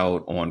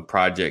allowed on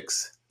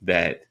projects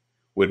that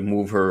would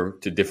move her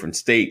to different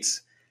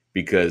states,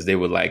 because they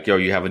were like, yo,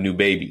 you have a new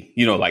baby.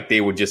 Like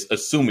they were just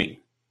assuming,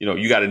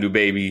 you got a new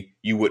baby,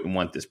 you wouldn't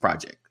want this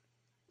project,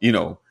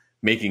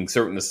 making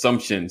certain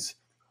assumptions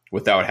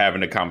without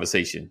having a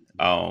conversation.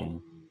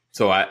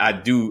 So I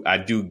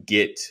do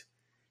get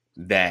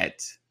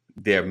that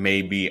there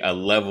may be a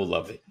level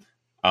of it.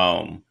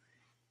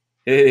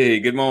 Hey,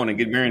 good morning.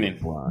 Good morning.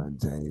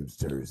 LeBron James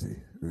jersey.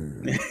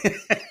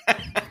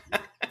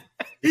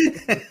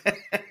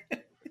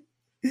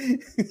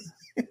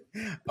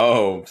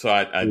 So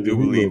I do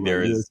believe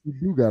there is. You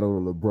do got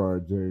on a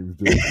LeBron James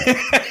jersey.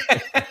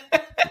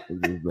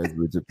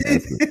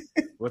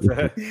 What's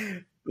that?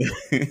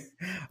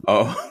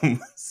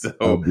 So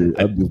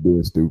I'm just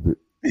being stupid.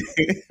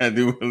 I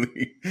do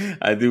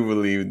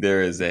believe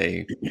there is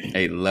a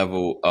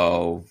level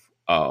of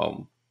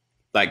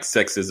like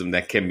sexism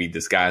that can be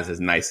disguised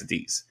as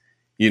niceties,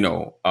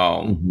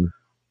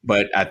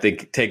 but I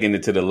think taking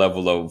it to the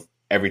level of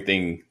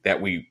everything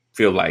that we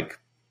feel like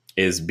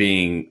is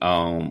being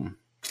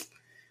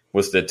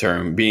what's the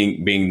term,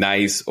 being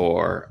nice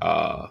or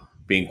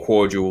being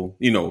cordial,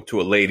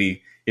 to a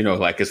lady,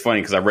 like, it's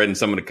funny because I read in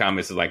some of the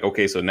comments, it's like,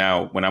 okay, so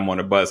now when I'm on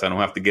a bus, I don't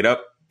have to get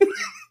up.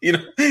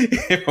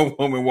 If a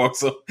woman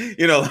walks up, like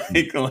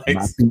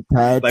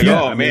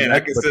oh man,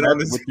 I can sit on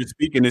this. What you're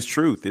speaking is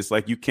truth. It's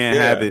like you can't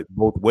have it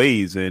both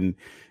ways. And,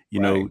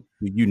 do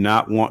you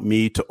not want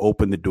me to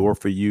open the door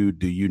for you?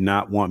 Do you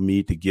not want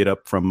me to get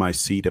up from my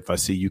seat if I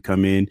see you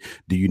come in?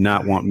 Do you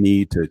not want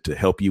me to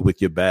help you with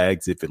your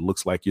bags if it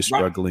looks like you're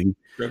struggling?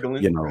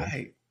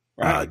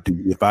 Right.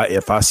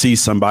 If I see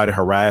somebody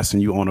harassing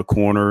you on a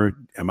corner,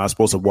 am I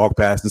supposed to walk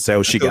past and say,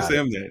 "Oh, she got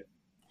it"?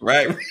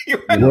 Right.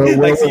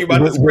 Like, see you about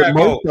to scrap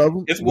off.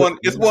 It's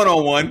one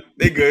on one.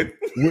 They good.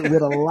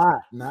 with a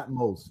lot, not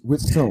most.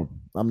 With some.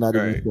 I'm not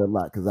even sure a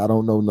lot because I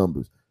don't know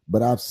numbers.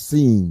 But I've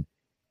seen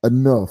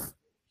enough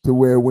to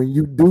where when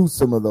you do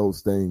some of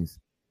those things,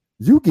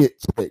 you get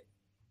checked.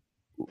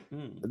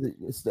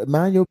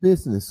 Mind your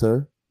business,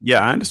 sir. Yeah,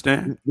 I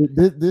understand.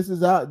 This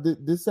is out.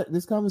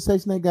 This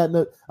conversation ain't got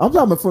nothing. I'm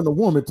talking from the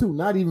woman too,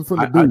 not even from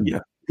the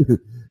dude.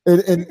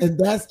 and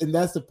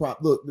that's the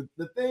problem. Look,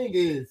 the thing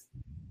is,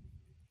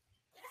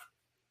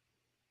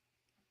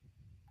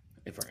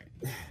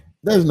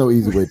 there's no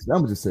easy way. I'm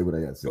gonna just say what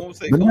I got to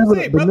say.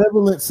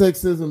 Benevolent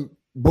sexism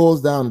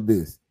boils down to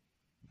this: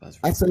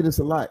 I say this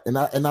a lot, and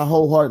I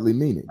wholeheartedly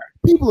mean it.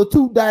 People are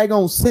too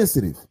daggone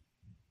sensitive.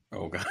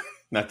 Oh God,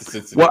 not the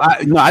sensitive. Well,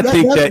 I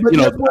think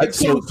that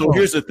So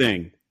here's the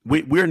thing: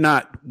 we're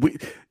not.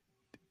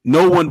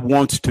 No one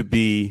wants to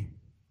be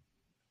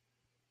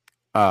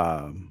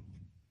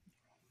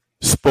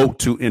spoke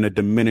to in a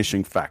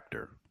diminishing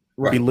factor,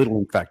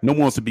 belittling factor. No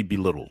one wants to be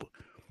belittled.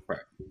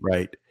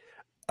 Right.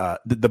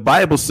 The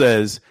Bible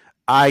says,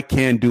 "I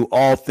can do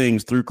all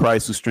things through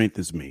Christ who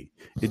strengthens me."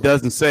 It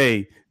doesn't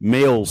say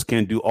males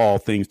can do all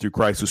things through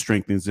Christ who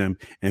strengthens them,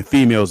 and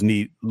females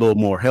need a little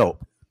more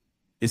help.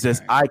 It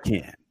says, "I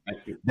can."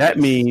 That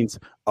means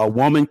a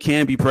woman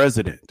can be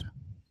president.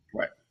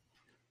 Right.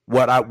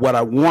 What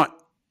I want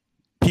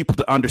people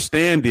to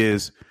understand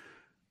is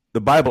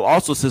the Bible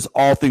also says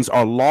all things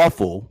are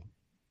lawful,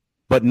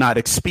 but not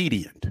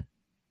expedient.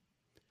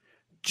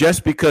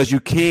 Just because you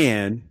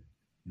can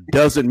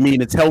doesn't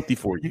mean it's healthy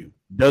for you.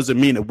 Doesn't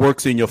mean it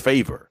works in your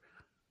favor.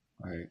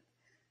 Right.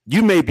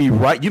 You may be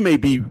right. You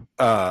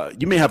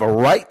may have a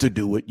right to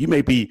do it. You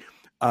may be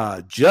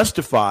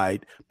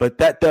justified, but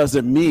that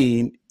doesn't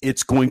mean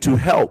it's going to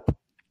help.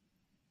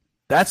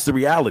 That's the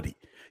reality.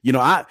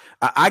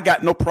 I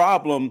got no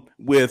problem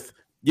with,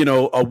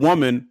 a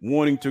woman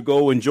wanting to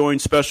go and join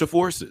special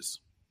forces.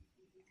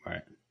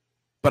 Right.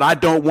 But I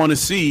don't want to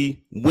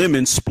see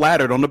women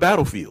splattered on the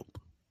battlefield.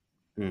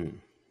 Mm.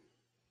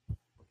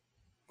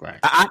 Right.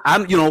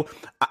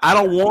 I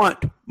don't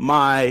want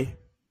my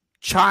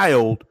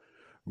child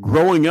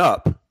growing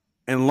up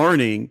and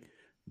learning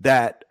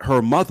that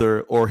her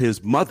mother or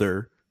his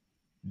mother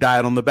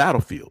died on the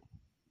battlefield,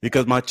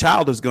 because my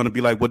child is going to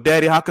be like, "Well,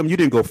 Daddy, how come you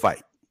didn't go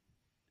fight?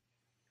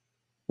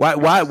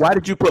 Why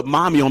did you put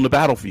mommy on the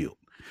battlefield?"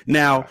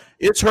 Now,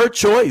 it's her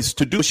choice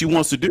to do what she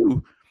wants to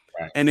do,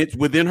 and it's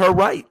within her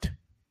right.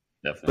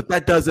 Definitely. But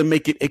that doesn't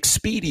make it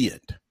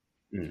expedient.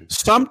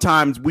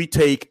 Sometimes we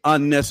take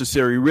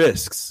unnecessary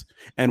risks.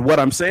 And what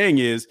I'm saying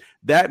is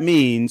that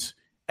means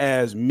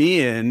as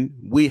men,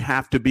 we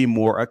have to be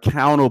more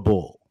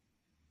accountable.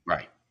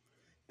 Right.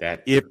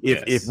 That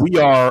if we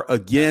are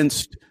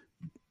against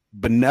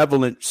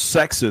benevolent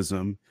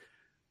sexism,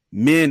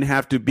 men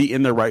have to be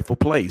in their rightful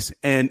place.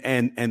 And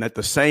at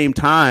the same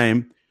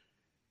time,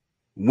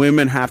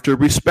 women have to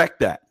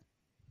respect that.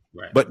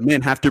 Right. But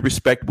men have to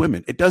respect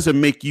women. It doesn't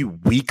make you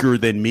weaker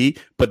than me.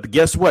 But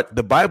guess what?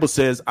 The Bible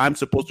says I'm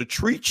supposed to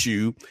treat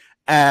you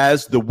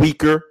as the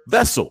weaker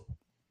vessel.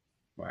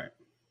 Right.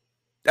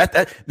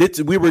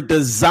 We were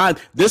designed.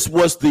 This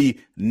was the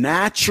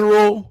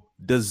natural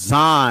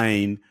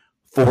design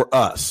for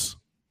us.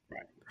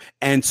 Right.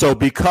 And so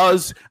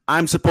because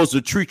I'm supposed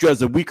to treat you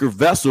as a weaker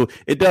vessel,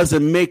 it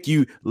doesn't make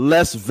you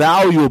less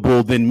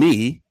valuable than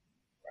me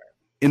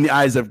in the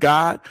eyes of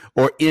God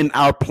or in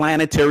our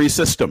planetary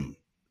system.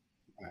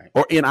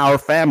 Or in our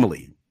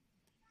family.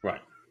 Right.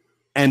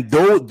 And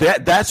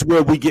that's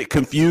where we get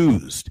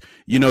confused.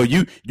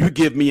 You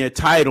give me a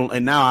title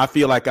and now I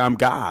feel like I'm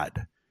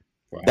God.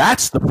 Right.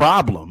 That's the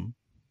problem.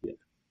 Yeah.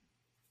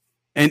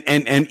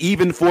 And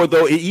even for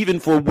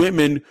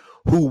women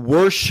who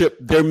worship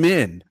their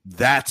men,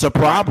 that's a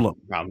problem.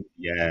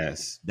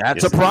 Yes.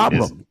 That's a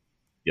problem.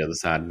 The other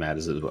side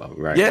matters as well.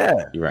 Right. Yeah.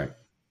 You're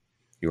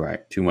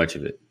right. Too much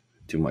of it.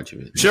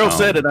 Cheryl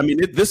said it. I mean,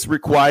 this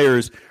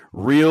requires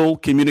real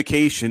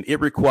communication. It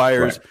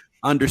requires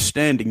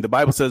understanding. The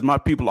Bible says my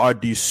people are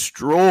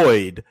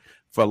destroyed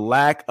for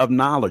lack of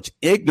knowledge.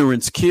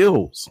 Ignorance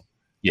kills.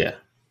 Yeah,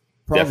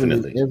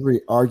 definitely.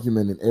 Every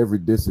argument and every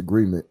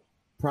disagreement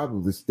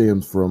probably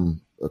stems from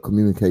a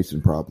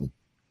communication problem.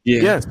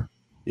 Yeah. Yes.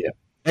 Yeah.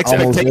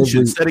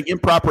 Expectations, setting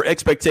improper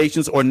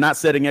expectations or not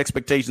setting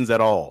expectations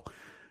at all.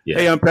 Yeah.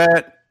 Hey, I'm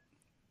Pat.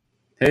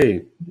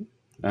 Hey,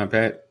 I'm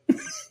Pat.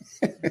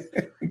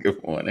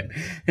 Good morning.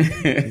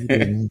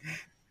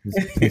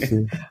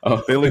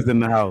 Philly's in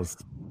the house.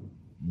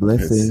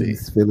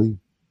 Blessings, Philly.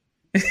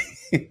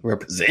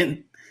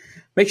 Represent.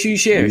 Make sure you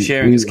share.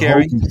 Sharing is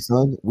caring. Hoagie,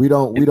 son. We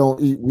don't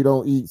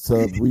eat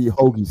subs. We eat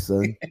hoagie,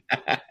 son.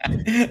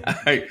 All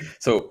right.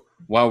 So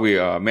while we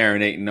are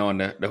marinating on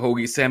the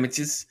hoagie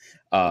sandwiches,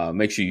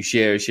 make sure you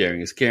share.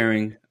 Sharing is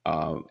caring.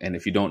 And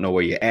if you don't know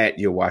where you're at,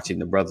 you're watching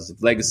the Brothers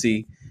of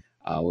Legacy,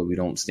 where we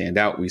don't stand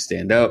out, we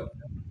stand up,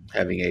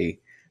 having a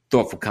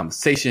thoughtful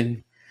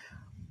conversation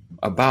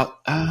about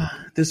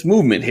this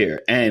movement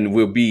here. And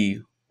we'll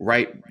be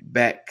right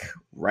back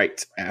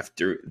right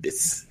after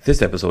this.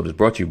 This episode is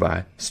brought to you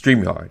by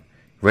StreamYard.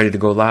 Ready to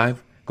go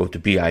live? Go to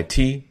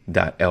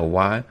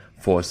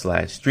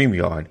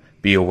bit.ly/StreamYard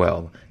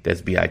BOL.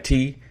 That's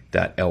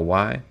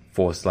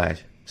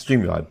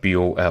bit.ly/StreamYard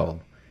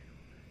BOL.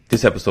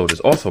 This episode is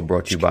also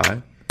brought to you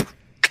by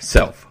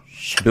Self.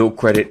 Build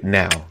credit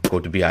now. Go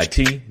to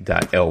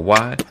bit.ly/now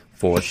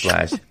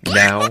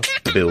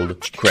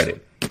build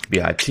credit.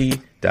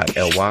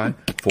 bit.ly/now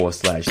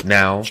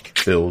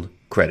build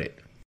credit.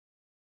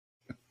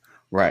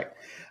 Right.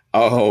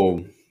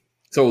 Oh,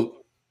 so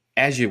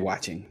as you're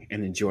watching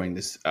and enjoying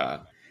this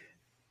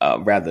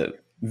rather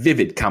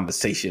vivid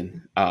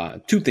conversation,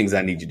 two things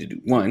I need you to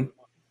do. One,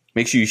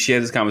 make sure you share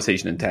this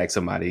conversation and tag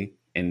somebody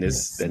in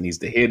this that needs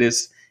to hear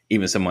this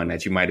even someone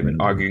that you might have been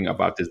arguing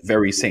about this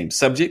very same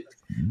subject.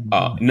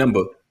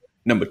 Number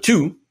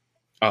two,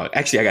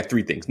 actually, I got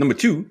three things. Number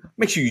two,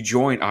 make sure you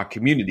join our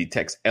community.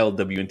 Text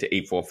LW into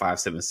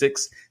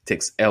 84576.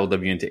 Text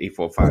LW into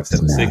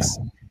 84576.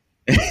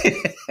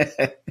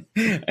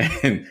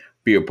 And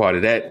be a part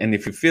of that. And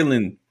if you're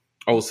feeling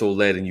also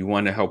led and you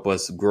want to help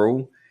us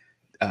grow,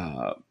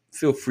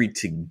 feel free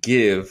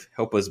to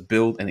help us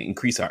build and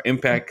increase our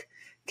impact.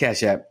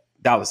 Cash App,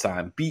 $BOL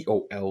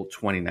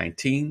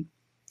 2019,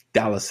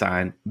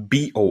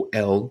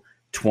 $BOL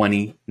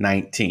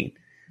 2019.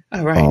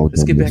 All right,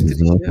 let's get back to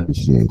the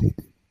show.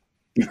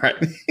 Right.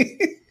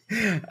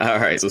 All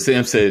right. So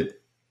Sam said,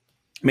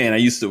 man,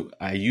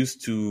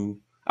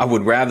 I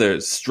would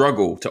rather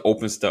struggle to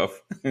open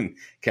stuff and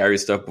carry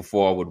stuff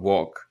before I would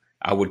walk.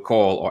 I would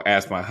call or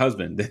ask my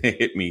husband to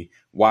hit me.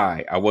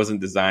 Why? I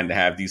wasn't designed to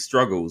have these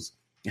struggles.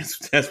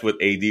 That's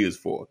what AD is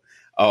for.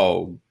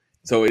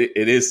 So it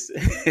is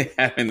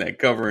having that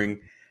covering.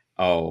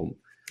 And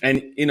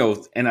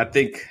I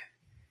think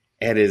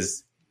it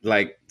is,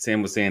 like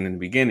Sam was saying in the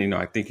beginning,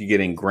 I think you get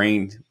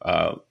ingrained,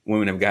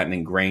 women have gotten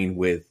ingrained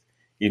with,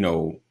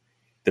 the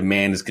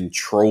man is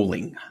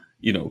controlling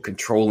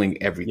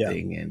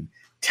everything and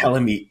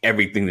telling me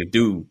everything to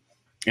do.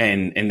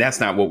 And that's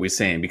not what we're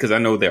saying, because I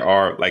know there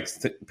are, like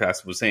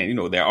Pastor was saying,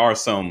 there are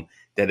some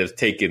that have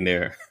taken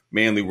their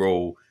manly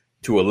role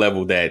to a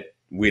level that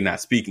we're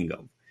not speaking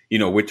of.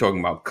 We're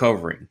talking about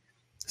covering,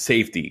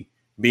 safety,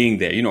 being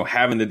there,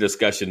 having the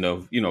discussion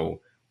of,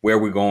 where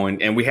we're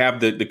going. And we have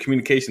the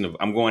communication of,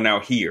 I'm going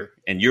out here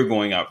and you're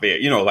going out there,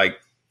 like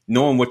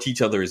knowing what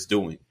each other is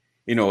doing,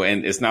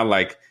 and it's not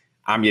like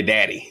I'm your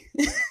daddy,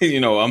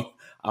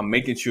 I'm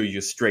making sure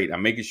you're straight.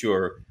 I'm making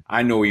sure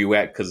I know where you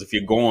at. Because if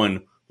you're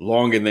going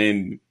longer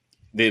than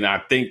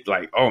I think,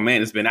 like, oh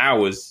man, it's been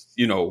hours,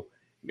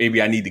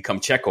 maybe I need to come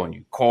check on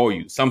you, call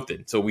you,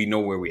 something, so we know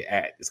where we're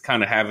at. It's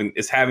kind of having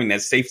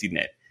that safety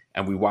net,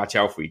 and we watch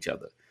out for each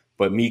other.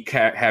 But me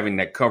having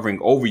that covering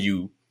over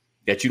you,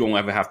 that you don't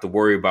ever have to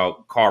worry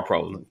about car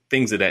problems,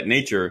 things of that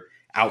nature,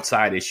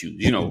 outside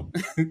issues,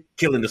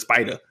 killing the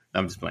spider.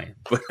 I'm just playing.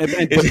 But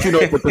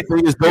the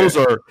thing is,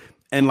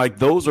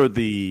 those are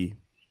the,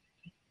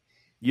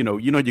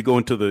 you go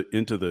into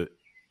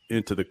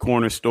the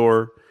corner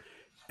store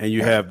and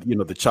you have,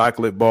 the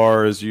chocolate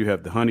bars, you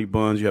have the honey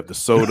buns, you have the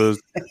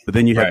sodas, but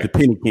then you have the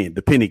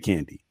penny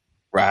candy.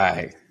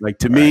 Right. Like,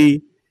 to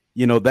me,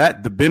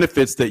 that the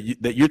benefits that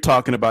you're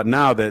talking about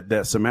now,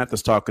 that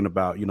Samantha's talking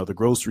about, the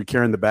grocery,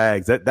 carrying the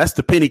bags, that's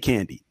the penny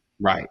candy.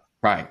 Right.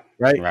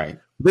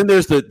 Then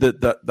there's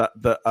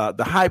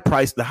the high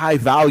price, the high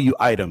value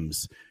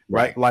items,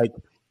 right?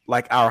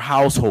 Like our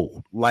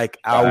household, like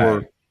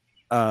our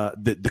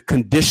the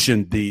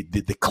condition,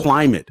 the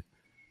climate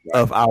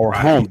of our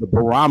home, the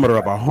barometer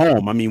of our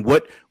home. I mean,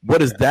 what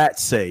does that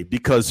say?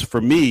 Because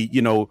for me,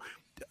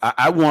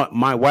 I want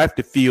my wife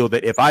to feel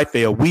that if I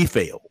fail, we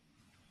fail.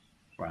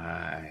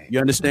 Right. You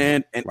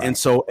understand? And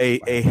so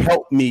a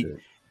help me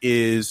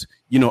is,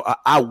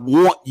 I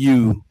want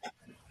you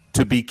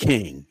to be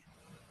king.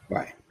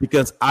 Right.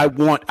 Because I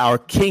want our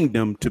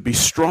kingdom to be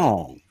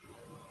strong.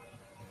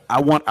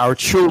 I want our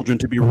children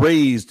to be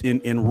raised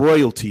in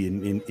royalty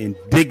and in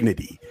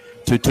dignity,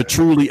 to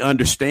truly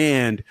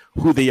understand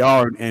who they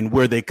are and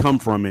where they come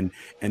from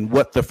and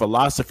what the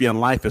philosophy on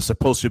life is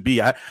supposed to be.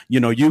 A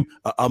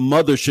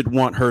mother should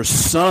want her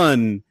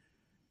son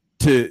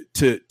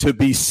to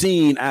be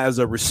seen as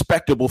a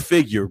respectable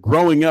figure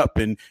growing up.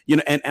 And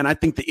I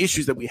think the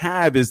issues that we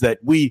have is that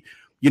we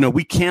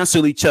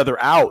cancel each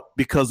other out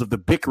because of the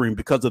bickering,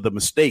 because of the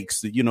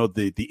mistakes,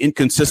 the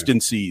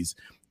inconsistencies,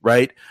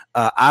 right?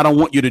 I don't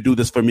want you to do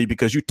this for me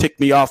because you ticked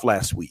me off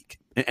last week.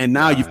 And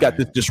now you've got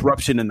this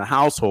disruption in the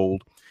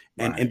household,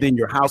 and then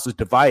your house is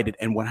divided.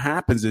 And what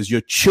happens is your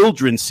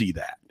children see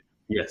that.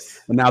 Yes.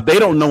 And now they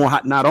don't know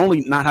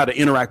not how to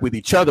interact with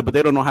each other, but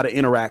they don't know how to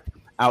interact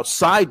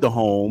outside the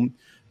home,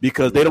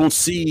 because they don't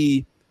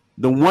see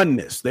the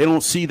oneness. They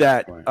don't see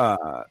that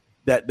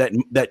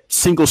that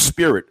single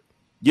spirit,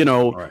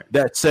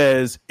 that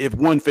says if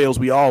one fails,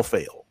 we all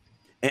fail.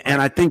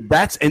 And I think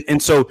that's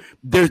and so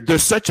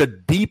there's such a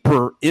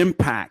deeper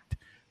impact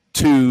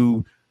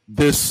to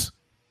this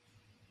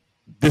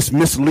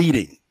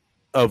misleading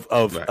of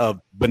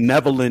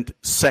benevolent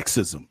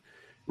sexism,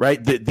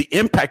 right? The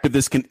impact of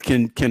this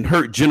can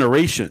hurt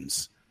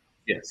generations.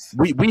 Yes.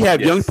 We have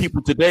young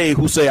people today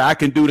who say, I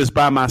can do this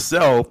by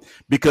myself,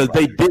 because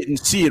they didn't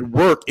see it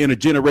work in a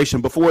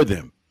generation before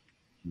them.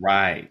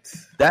 Right.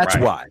 That's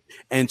why.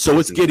 And so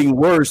it's getting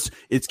worse.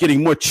 It's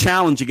getting more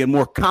challenging and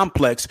more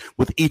complex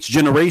with each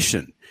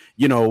generation.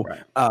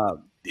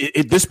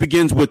 This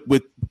begins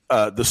with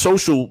the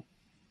social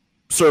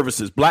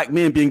services, black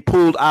men being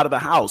pulled out of the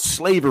house,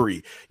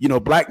 slavery,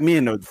 black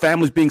men or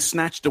families being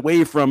snatched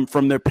away from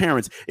their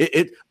parents.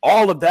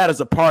 All of that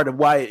is a part of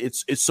why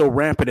it's so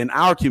rampant in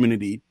our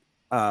community.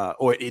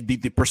 or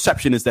the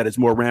perception is that it's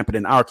more rampant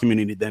in our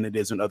community than it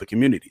is in other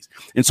communities.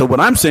 And so what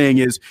I'm saying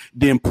is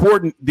the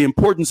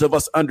importance of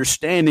us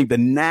understanding the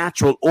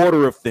natural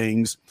order of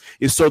things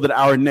is so that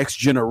our next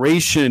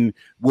generation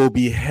will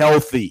be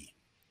healthy.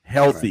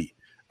 Right.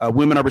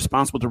 Women are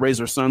responsible to raise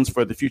their sons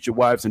for the future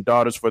wives and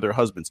daughters for their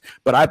husbands.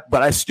 But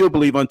I still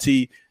believe,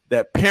 Auntie,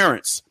 that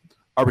parents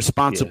are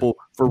responsible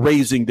for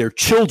raising their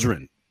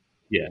children.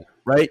 Yeah.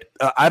 Right.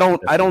 I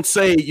don't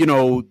say,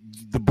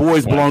 the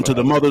boys belong to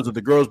the mothers or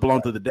the girls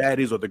belong to the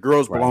daddies or the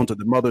girls belong to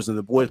the mothers and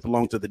the boys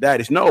belong to the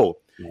daddies. No,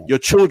 your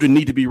children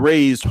need to be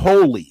raised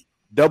wholly.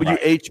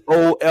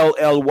 WHOLLY.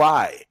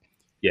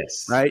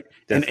 Yes. Right.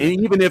 And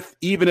even if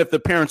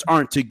the parents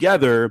aren't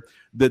together,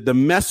 the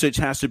message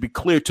has to be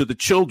clear to the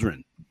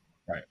children.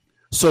 Right.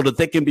 So that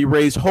they can be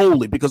raised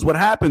wholly. Because what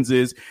happens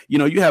is,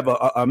 you have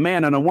a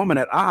man and a woman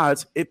at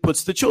odds. It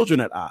puts the children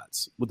at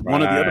odds with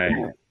one or the other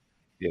parent.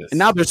 Yes. And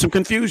now there's some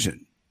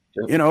confusion.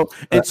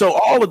 And so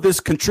all of this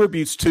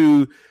contributes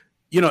to,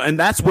 and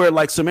that's where,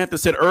 like Samantha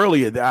said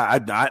earlier,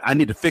 I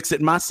need to fix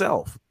it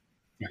myself.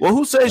 Well,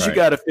 who says you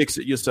got to fix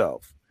it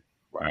yourself?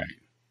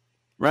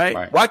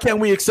 Right. Why can't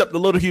we accept a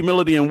little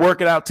humility and work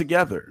it out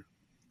together?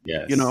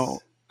 Yes.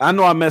 I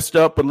know I messed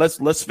up, but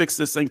let's fix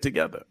this thing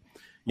together.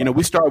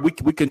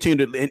 We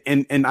continue to,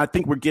 and I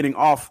think we're getting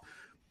off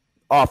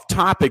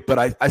topic,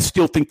 but I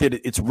still think that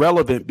it's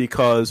relevant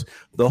because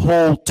the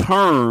whole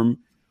term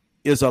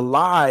is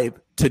alive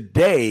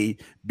today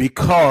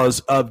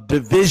because of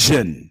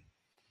division.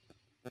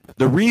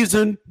 The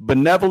reason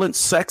benevolent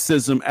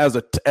sexism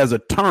as a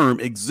term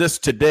exists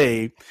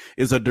today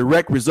is a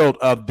direct result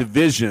of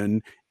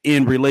division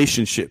in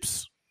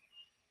relationships.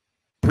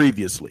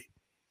 Previously,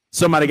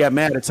 somebody got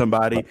mad at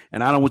somebody,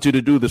 and I don't want you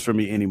to do this for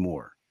me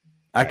anymore.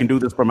 I can do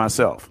this for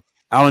myself.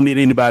 I don't need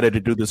anybody to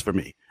do this for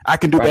me. I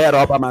can do bad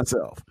all by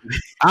myself.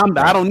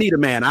 I don't need a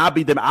man. I'll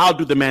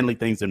do the manly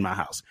things in my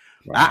house.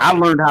 I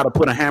learned how to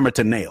put a hammer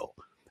to nail.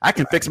 I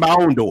can fix my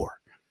own door.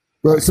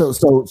 But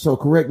so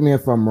correct me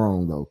if I'm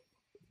wrong though.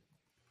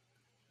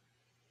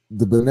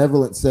 The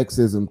benevolent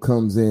sexism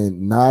comes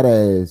in not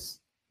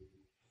as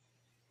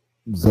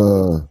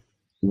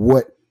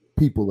what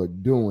people are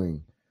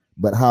doing,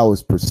 but how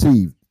it's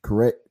perceived.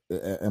 Correct?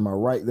 Am I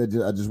right? I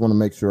just want to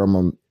make sure I'm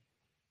on.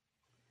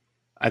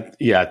 I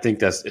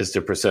think it's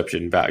the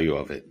perception value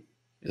of it.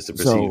 It's the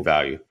perceived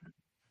value.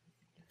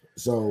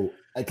 So,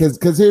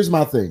 because here's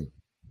my thing.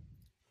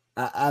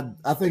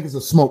 I think it's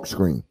a smoke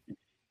screen.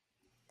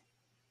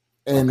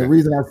 And the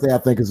reason I say I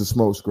think it's a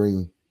smoke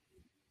screen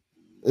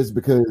is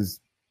because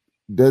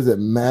does it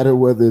matter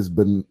whether it's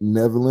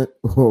benevolent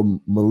or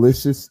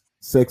malicious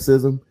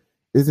sexism?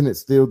 Isn't it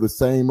still the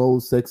same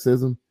old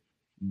sexism?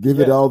 Give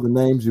it all the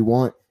names you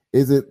want.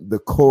 Is it the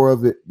core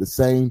of it the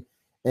same?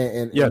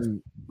 And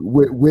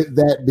with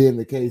that being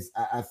the case,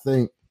 I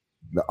think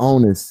the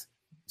onus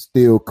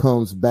still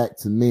comes back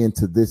to men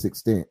to this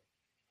extent.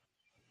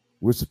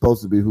 We're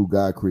supposed to be who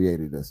God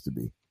created us to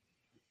be.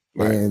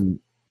 Right.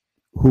 And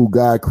who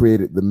God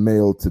created the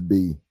male to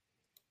be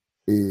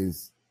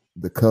is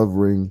the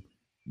covering,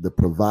 the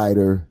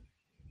provider,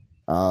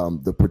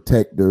 the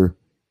protector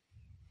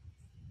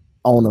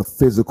on a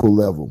physical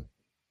level.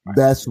 Right.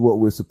 That's what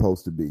we're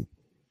supposed to be.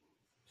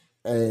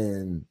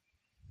 And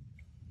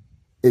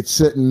it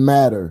shouldn't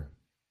matter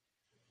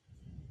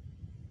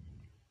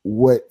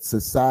what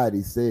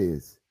society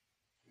says.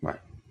 Right.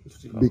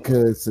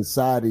 Because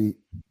society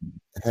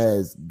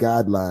has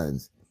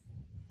guidelines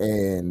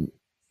and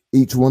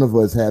each one of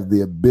us have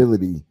the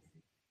ability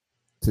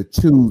to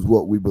choose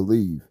what we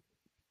believe.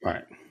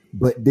 Right.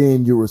 But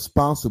then you're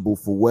responsible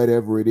for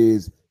whatever it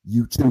is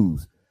you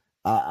choose.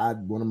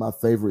 One of my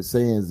favorite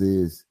sayings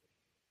is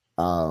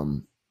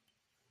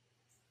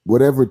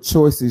whatever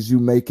choices you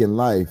make in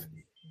life,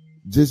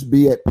 just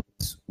be at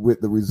peace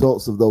with the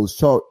results of those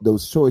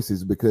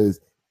choices because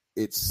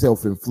it's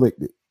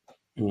self-inflicted.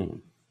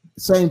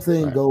 Same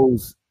thing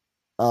goes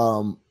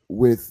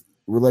with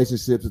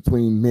relationships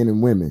between men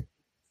and women.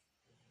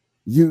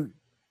 The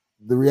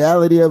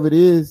reality of it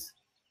is,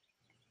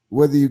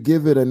 whether you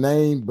give it a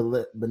name,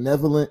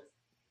 benevolent,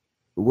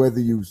 whether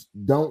you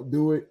don't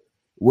do it,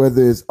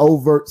 whether it's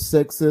overt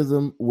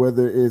sexism,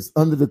 whether it's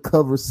under the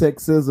cover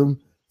sexism,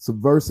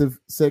 subversive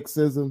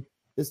sexism,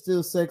 it's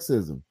still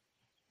sexism.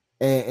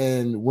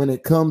 And when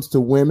it comes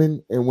to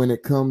women and when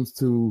it comes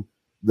to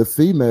the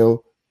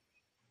female,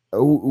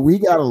 we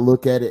got to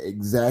look at it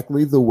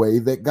exactly the way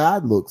that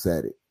God looks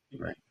at it.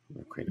 Right.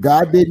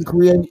 God didn't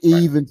create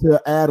Eve until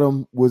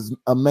Adam was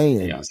a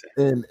man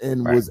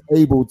and was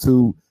able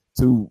to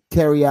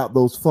carry out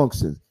those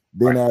functions.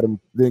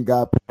 Then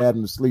God put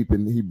Adam to sleep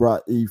and he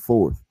brought Eve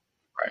forth.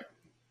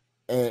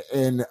 Right.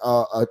 And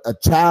a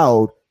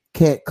child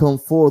can't come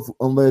forth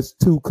unless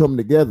two come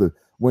together.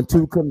 When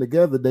two come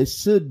together, they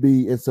should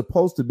be and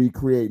supposed to be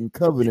creating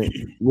covenant,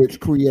 which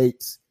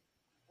creates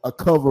a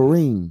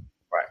covering.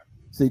 Right.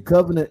 See,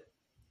 covenant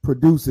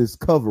produces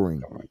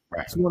covering.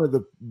 Right. It's one of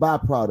the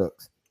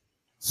byproducts.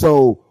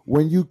 So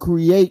when you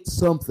create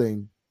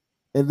something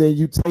and then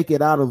you take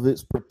it out of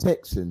its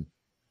protection,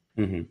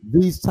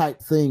 these type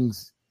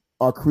things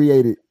are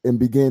created and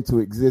begin to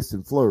exist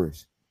and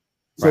flourish.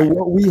 So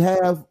what we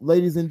have,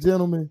 ladies and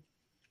gentlemen,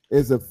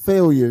 is a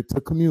failure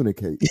to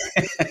communicate.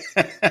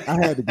 I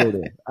had to go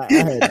there. I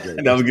had to go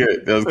there. That was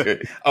good. That was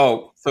good.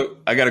 Oh, so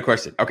I got a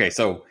question. Okay,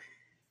 so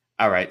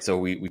all right. So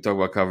we talk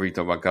about covering, we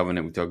talk about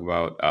covenant, we talk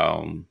about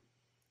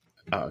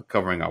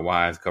covering our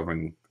wives,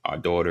 covering our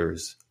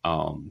daughters,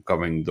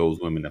 covering those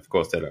women, of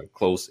course, that are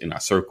close in our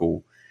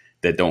circle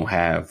that don't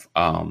have.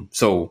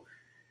 So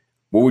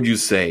what would you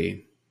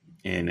say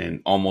in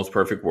an almost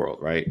perfect world,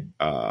 right?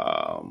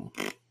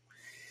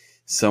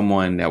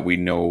 Someone that we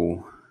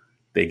know,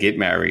 they get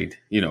married,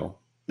 you know,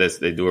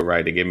 they do it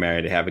right. They get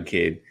married, they have a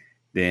kid.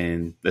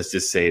 Then let's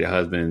just say the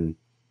husband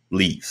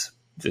leaves,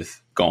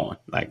 just gone.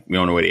 Like we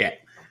don't know where they at.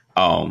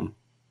 And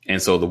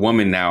so the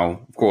woman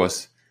now, of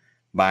course,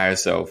 by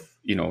herself,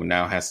 you know,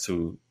 now has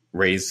to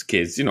raise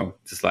kids, you know,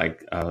 just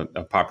like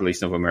a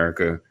population of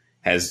America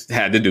has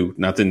had to do.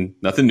 Nothing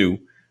new.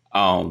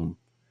 And,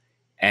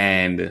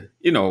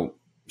 you know,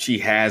 she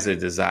has a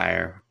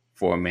desire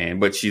for a man,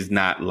 but she's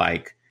not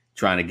like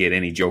trying to get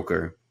any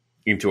joker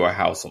into her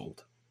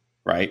household.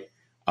 Right.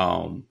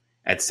 At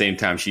the same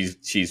time,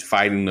 she's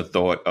fighting the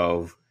thought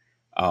of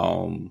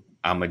of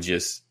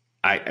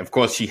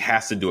course, she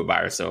has to do it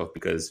by herself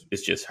because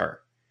it's just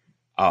her.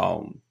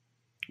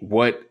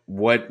 What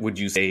would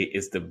you say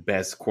is the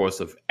best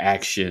course of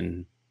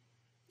action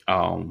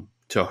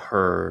to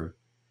her?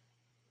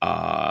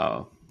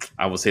 I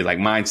would say like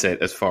mindset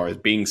as far as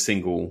being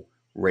single,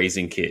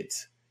 raising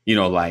kids. You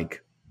know,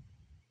 like,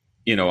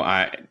 you know,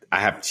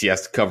 she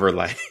has to cover,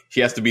 like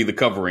she has to be the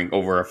covering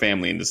over her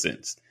family in the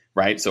sense,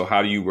 right? So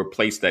how do you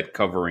replace that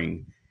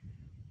covering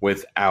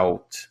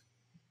without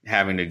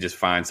having to just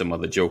find some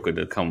other joker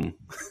to come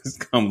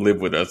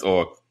live with us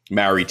or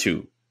marry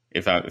to,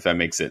 if that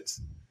makes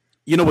sense?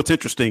 You know, what's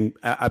interesting,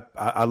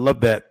 I love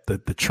that the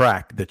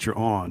track that you're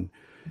on.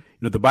 You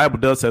know, the Bible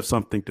does have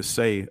something to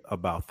say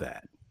about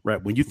that,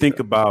 right? When you think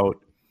about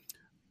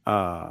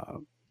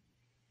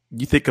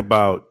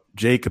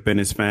Jacob and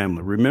his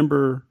family,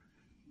 remember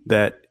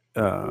that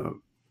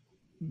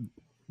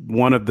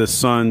one of the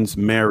sons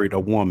married a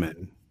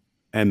woman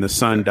and the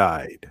son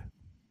died.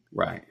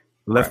 Right.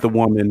 Left the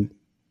woman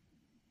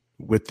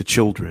with the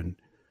children.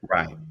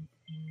 Right.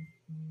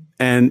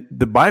 And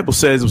the Bible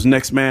says it was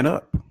next man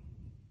up.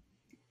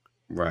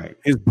 Right.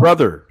 His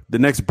brother, the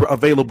next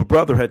available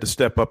brother, had to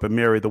step up and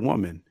marry the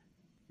woman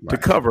to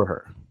cover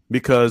her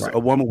because a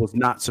woman was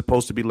not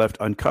supposed to be left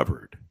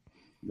uncovered.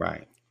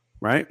 Right.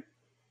 Right.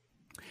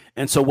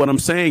 And so what I'm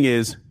saying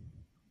is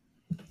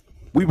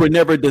we were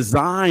never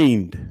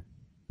designed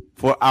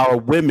for our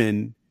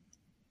women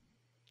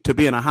to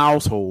be in a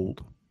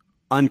household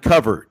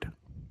uncovered.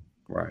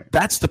 Right.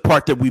 That's the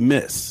part that we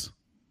miss.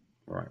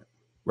 Right.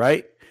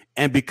 Right.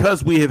 And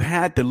because we have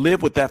had to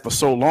live with that for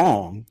so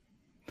long,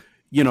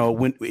 you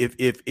know,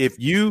 if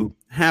you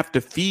have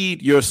to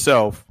feed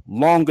yourself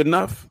long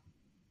enough,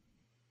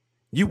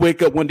 you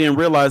wake up one day and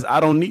realize I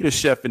don't need a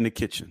chef in the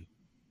kitchen.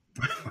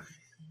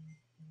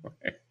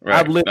 Right.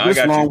 I've lived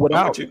this long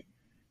without you.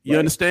 You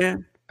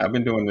understand? I've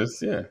been doing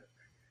this. Yeah.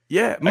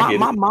 Yeah.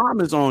 My mom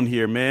is on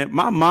here, man.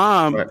 My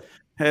mom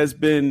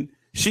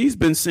she's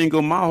been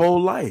single my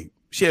whole life.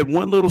 She had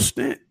one little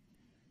stint,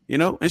 you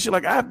know, and she's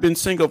like, I've been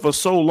single for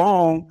so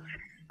long.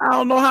 I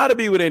don't know how to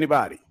be with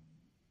anybody.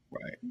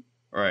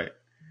 Right.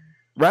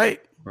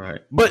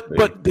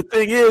 But the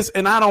thing is,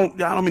 and I don't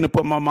mean to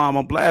put my mom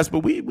on blast, but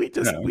we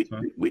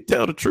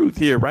tell the truth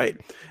here, right?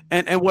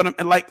 And what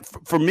I'm like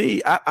for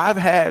me, I've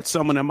had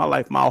someone in my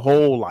life my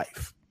whole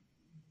life.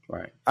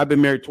 Right. I've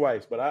been married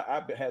twice, but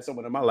I've had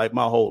someone in my life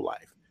my whole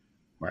life.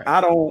 Right. I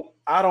don't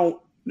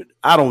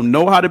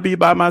know how to be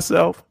by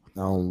myself. I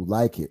don't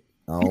like it.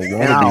 I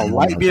don't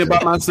like being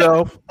by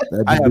myself.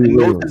 I have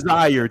no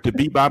desire to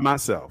be by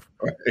myself.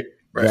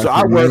 Right. So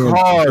I work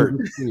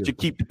hard to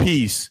keep the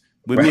peace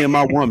with me and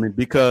my woman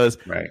because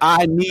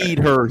I need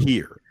her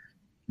here.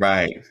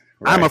 Right.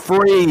 I'm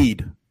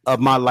afraid of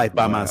my life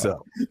by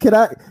myself. Can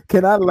I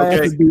laugh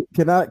and be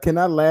can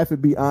I laugh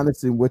and be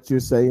honest in what you're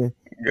saying?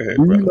 Ahead,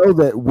 Do you know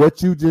that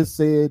what you just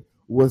said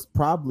was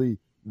probably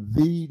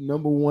the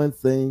number one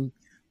thing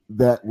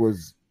that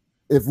was,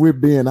 if we're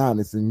being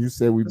honest, and you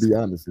said we'd be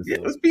honest. Yeah,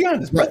 let's be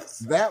honest.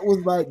 That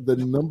was like the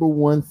number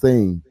one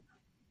thing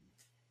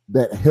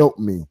that helped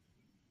me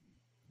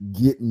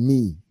get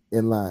me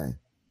in line.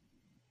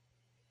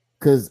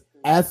 Because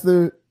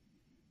after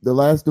the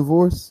last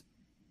divorce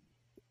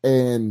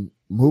and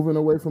moving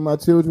away from my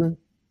children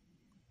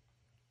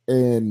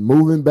and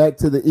moving back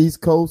to the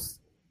East Coast,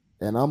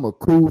 and I'm a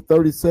cool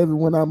 37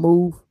 when I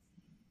move,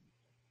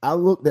 I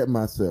looked at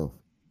myself.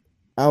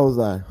 I was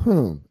like,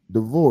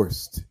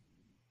 divorced.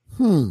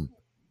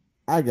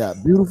 I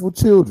got beautiful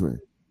children.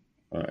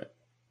 All right.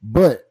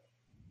 But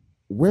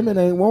women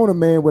ain't want a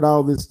man with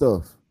all this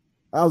stuff.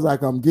 I was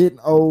like, I'm getting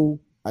old.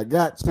 I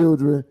got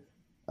children.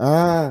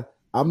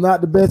 I'm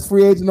not the best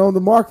free agent on the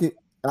market.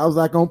 I was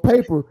like, on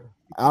paper,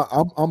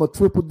 I'm a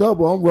triple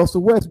double. I'm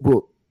Russell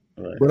Westbrook.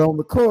 Right. But on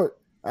the court,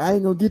 I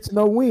ain't gonna get you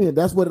no win.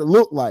 That's what it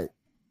looked like.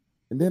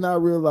 And then I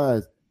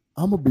realized,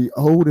 I'm gonna be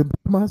old and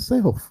by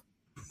myself.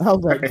 I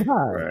was like, God,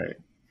 Right.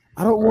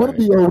 I don't want to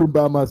be old and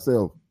by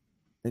myself.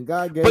 And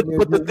God gave me.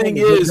 But the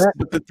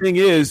thing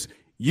is,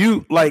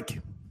 you like,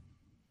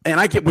 and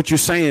I get what you're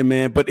saying,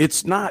 man. But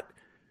it's not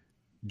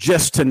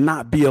just to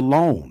not be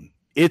alone.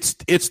 It's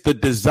the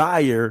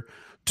desire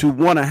to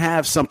want to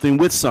have something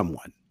with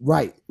someone.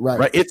 Right.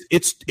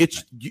 It's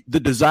the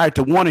desire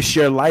to want to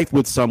share life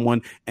with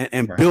someone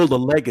and Right. build a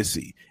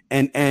legacy.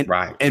 And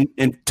Right.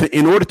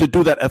 in order to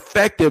do that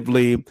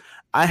effectively,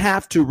 I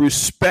have to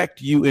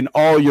respect you in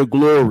all your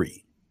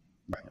glory.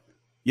 Right.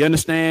 You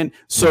understand?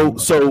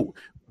 So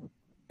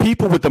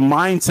people with the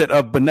mindset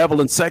of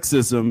benevolent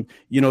sexism,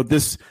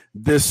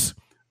 this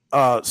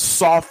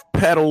soft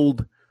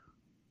pedaled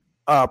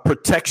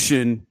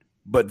protection,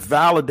 but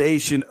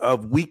validation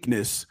of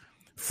weakness.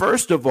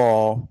 First of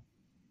all,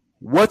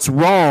 what's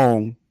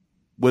wrong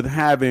with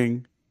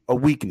having a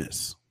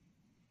weakness?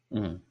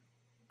 Mm-hmm.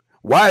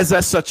 Why is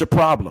that such a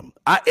problem?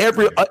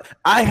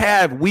 I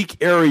have weak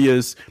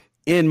areas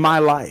in my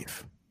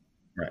life.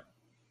 Right.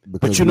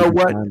 Because but you know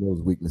what? Find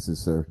those weaknesses,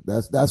 sir.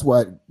 That's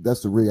why.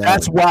 That's the reality.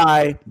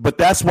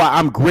 That's why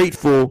I'm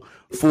grateful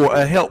for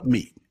a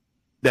helpmeet.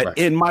 That Right.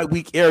 in my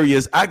weak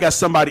areas, I got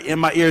somebody in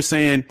my ear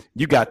saying,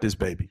 "You got this,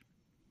 baby.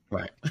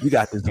 Right. You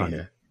got this, honey.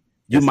 Yeah.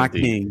 You're Yes, my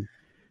indeed. king."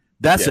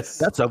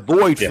 That's a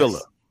void Yes. filler,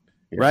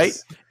 Yes.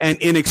 right? And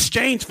in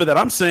exchange for that,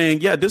 I'm saying,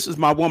 yeah, this is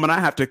my woman. I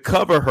have to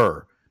cover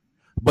her,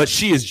 but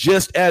she is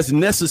just as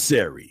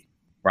necessary,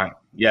 Right.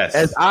 Yes.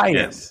 as I am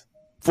Yes.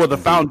 for the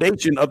Indeed.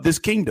 foundation of this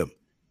kingdom.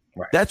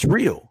 Right. That's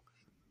real.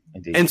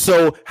 Indeed. And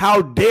so,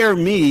 how dare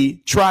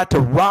me try to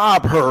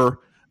rob her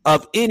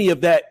of any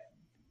of that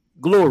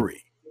glory?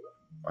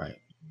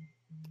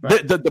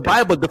 Right. The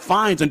Bible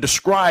defines and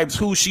describes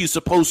who she's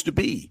supposed to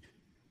be.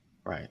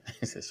 Right.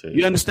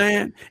 You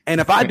understand? And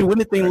if I do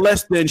anything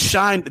less than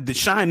shine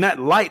that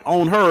light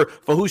on her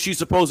for who she's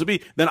supposed to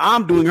be, then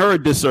I'm doing her a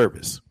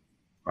disservice.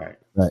 Right.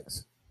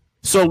 Thanks.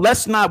 So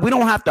we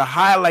don't have to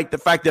highlight the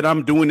fact that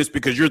I'm doing this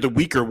because you're the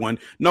weaker one.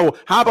 No,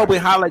 how about we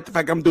highlight the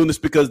fact I'm doing this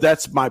because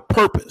that's my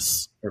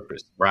purpose?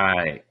 Purpose.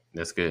 Right.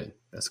 That's good.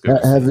 That's good.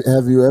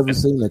 Have you ever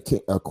seen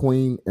a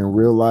queen in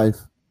real life?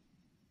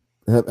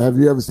 Have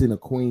you ever seen a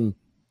queen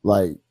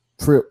like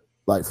trip,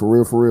 like for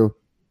real?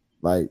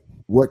 Like,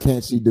 what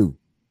can't she do?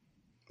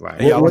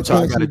 Right. Hey, y'all, What I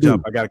can't got to she do?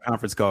 jump. I got a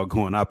conference call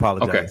going. I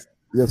apologize. Okay.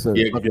 Yes, sir.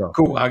 Yeah, Love y'all.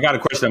 cool. I got a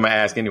question I'm gonna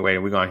ask anyway,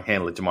 and we're gonna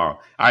handle it tomorrow.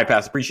 All right,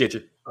 Pastor. Appreciate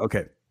you.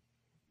 Okay.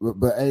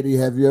 But AD,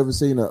 have you ever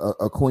seen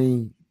a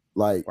queen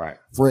like Right.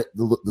 fret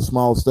the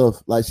small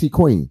stuff? Like she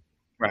queen,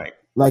 Right.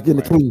 like in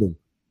Right. the kingdom.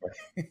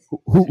 Right.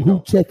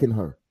 Who checking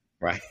her?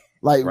 Right.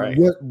 Like Right.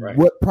 Right.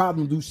 what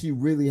problem do she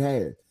really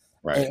have?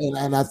 Right.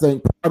 And I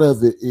think part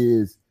of it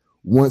is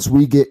once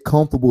we get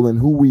comfortable in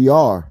who we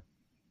are,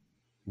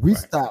 we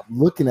Right. stop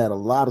looking at a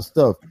lot of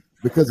stuff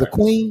because a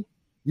queen,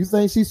 you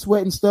think she's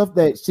sweating stuff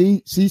that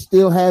she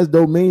still has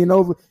dominion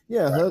over.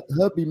 Yeah, her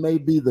hubby may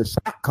be the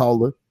shot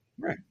caller,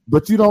 Right.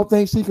 but you don't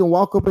think she can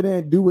walk up in there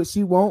and do what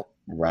she want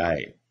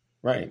Right.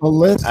 Right.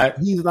 unless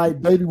he's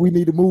like, baby, we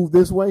need to move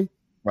this way.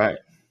 Right.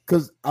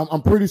 Because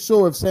I'm pretty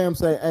sure if Sam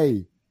say,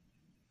 hey,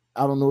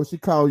 I don't know what she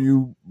call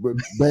you, but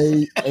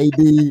Bay,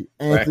 AD,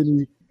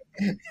 Anthony.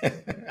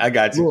 I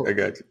got you. Look, I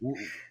got you.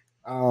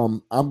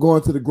 I'm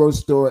going to the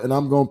grocery store and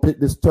I'm going to pick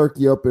this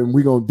turkey up and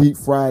we're going to deep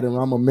fry it and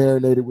I'm going to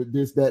marinate it with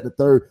this, that, and the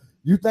third.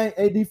 You think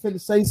AD finna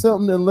say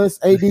something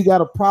unless AD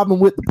got a problem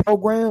with the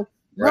program?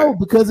 No, Right.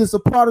 because it's a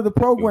part of the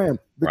program.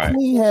 The Right.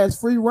 queen has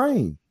free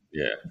reign.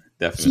 Yeah,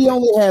 definitely. She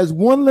only has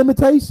one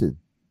limitation.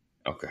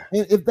 Okay.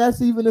 And if that's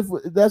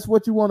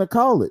what you want to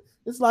call it,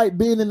 it's like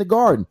being in the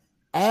garden.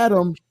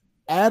 Adam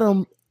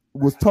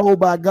was told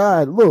by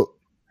God, look,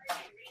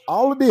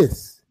 all of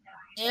this,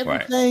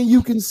 everything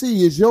you can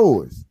see is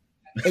yours,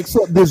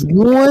 except this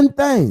one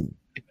thing.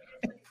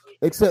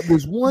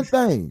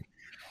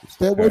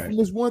 Stay away from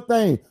this one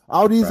thing.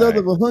 All these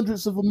other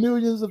hundreds of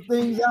millions of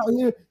things out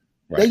here,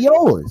 they're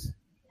yours.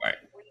 Right.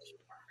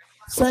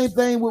 Same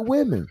thing with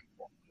women.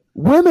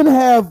 Women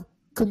have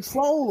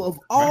control of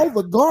all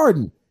the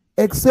garden,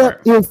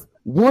 except if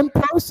one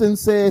person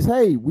says,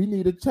 hey, we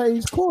need to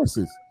change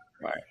courses.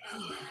 Right.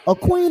 A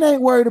queen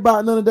ain't worried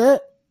about none of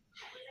that.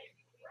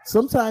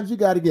 Sometimes you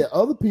got to get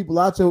other people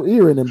out your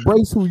ear and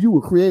embrace who you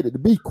were created to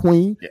be,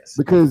 queen,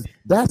 because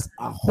that's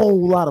a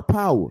whole lot of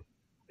power.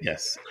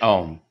 Yes.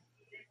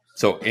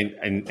 So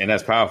and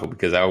that's powerful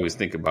because I always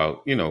think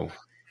about, and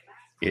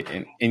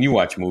you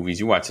watch movies,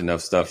 you watch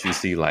enough stuff, you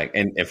see like,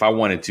 and if I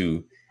wanted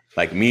to,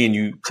 like me and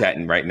you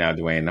chatting right now,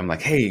 Dwayne, I'm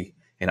like, hey,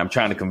 and I'm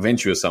trying to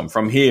convince you of something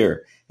from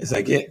here. It's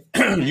like, yeah,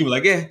 you were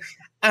like, yeah,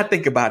 I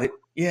think about it.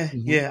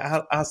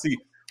 Yeah, I'll see.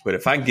 But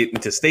if I get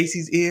into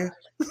Stacy's ear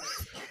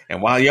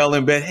and while y'all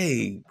in bed,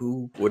 hey,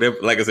 boo, whatever,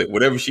 like I said,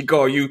 whatever she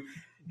call you,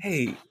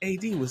 hey,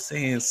 AD was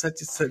saying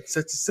such and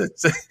such,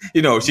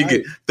 she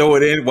could throw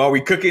it in while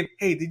we cooking.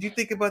 Hey, did you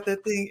think about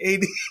that thing,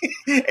 AD?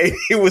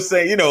 AD was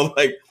saying,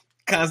 like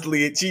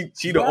constantly, she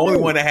the only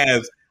one that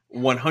has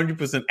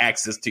 100%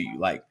 access to you,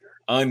 like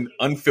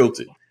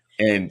unfiltered.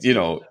 And,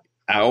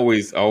 I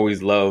always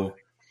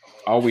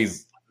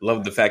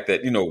love the fact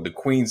that the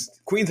queens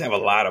have a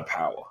lot of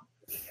power.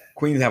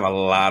 Queens have a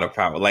lot of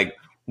power. Like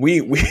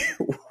we may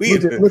be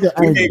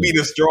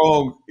the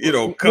strong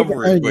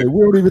coverage, but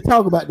we don't even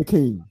talk about the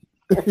king.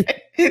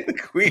 The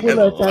queen has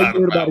a lot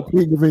of about the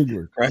Queen of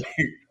England.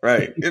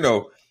 Right.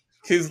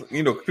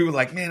 People are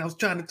like, man, I was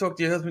trying to talk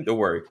to your husband. Don't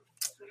worry,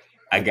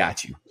 I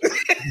got you.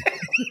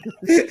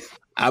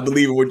 I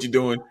believe in what you're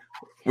doing.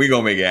 We're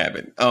gonna make it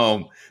happen.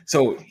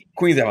 So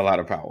queens have a lot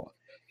of power.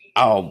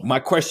 My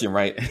question,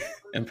 right?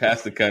 And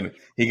Pastor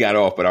he got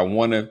off, but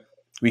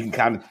we can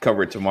kind of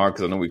cover it tomorrow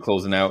because I know we're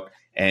closing out.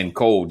 And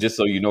Cole, just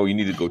so you know, you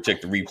need to go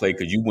check the replay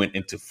because you went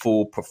into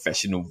full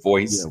professional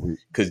voice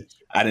because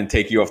I didn't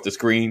take you off the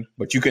screen,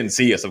 but you couldn't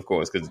see us, of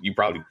course, because you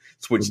probably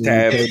switched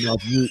tabs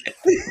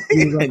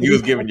and you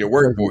was giving your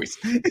work voice.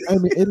 I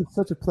mean, it is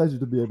such a pleasure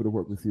to be able to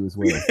work with you as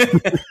well.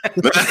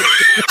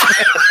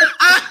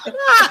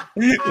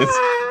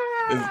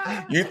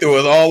 You threw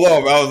us all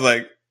off. I was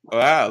like,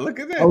 wow, look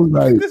at that. I was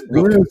like,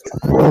 look at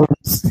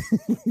this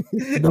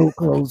no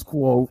close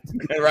quote.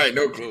 Right,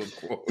 no close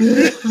quote.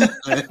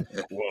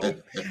 Whoa.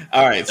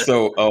 All right,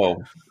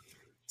 so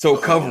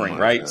covering,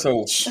 right? gosh.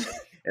 So,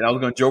 and I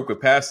was going to joke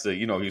with Pastor,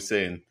 he was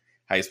saying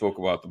how he spoke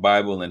about the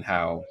Bible and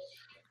how,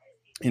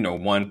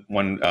 one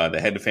the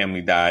head of the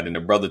family died and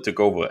the brother took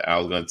over. I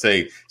was going to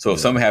say, so if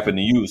something happened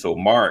to you, so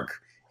Mark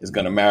is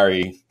going to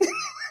marry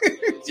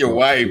your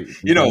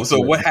wife, so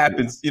what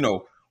happens,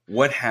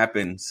 what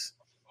happens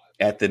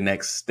at the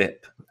next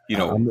step?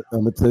 I'm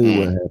gonna tell you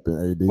what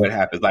happened, AD. What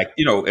happens? Like,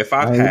 if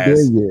I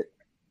pass,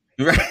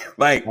 right?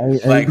 Like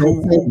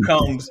who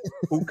comes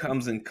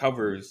and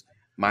covers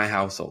my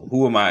household?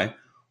 Who am I?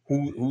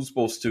 Who's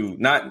supposed to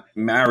not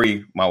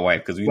marry my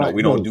wife? Because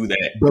we don't do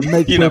that. But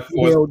make sure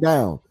well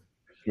down.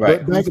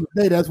 Right. But back in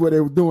the day, that's what they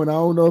were doing. I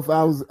don't know if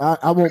I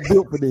won't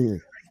built for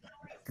them.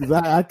 Because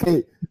I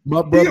can't.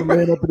 My brother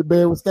ran up in the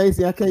bed with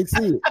Stacy. I can't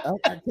see it.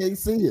 I can't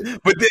see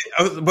it. But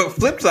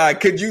flip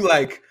side, could you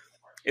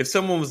if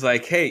someone was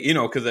like, hey,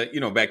 because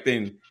back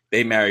then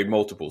they married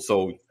multiple,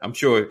 so I'm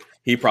sure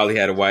he probably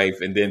had a wife,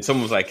 and then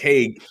someone was like,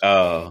 hey,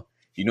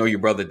 your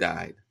brother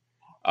died.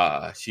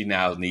 She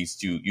now needs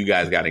to. You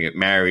guys got to get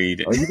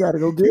married. Oh, you got to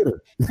go get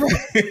her.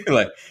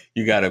 Like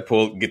you got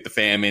to get the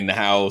fam in the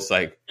house.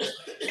 Like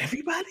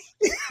everybody.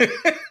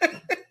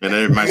 And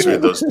that reminds me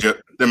of those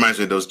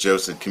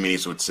jokes that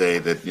comedians would say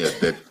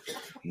that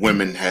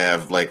women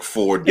have like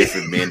 4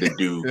 different men that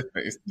do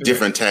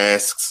different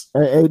tasks,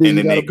 and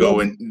then they go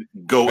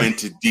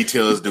into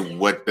details to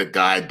what the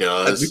guy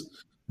does.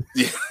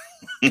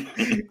 They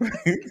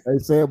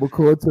say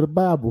according to the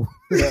Bible,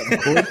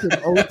 according to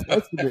the Old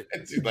Testament.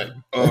 She's like,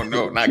 oh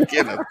no, not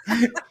Kenneth.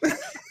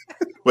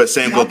 What,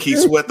 Sam go Keith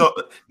Sweat?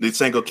 Did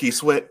Sam go Keith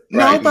Sweat?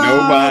 Right,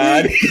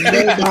 nobody,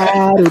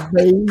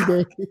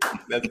 baby.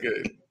 That's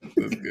good.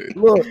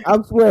 Look,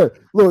 I swear.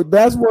 Look,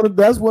 that's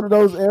one of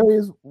those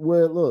areas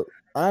where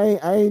I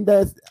ain't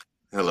that.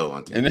 Hello,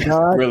 Auntie. And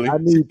God, really, I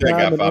need that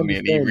guy found me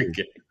an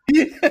Enrique.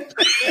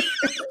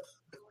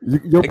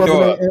 Your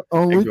brother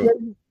named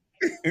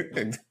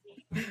Enrique?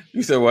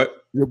 You said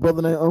what? Your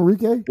brother named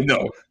Enrique?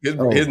 No,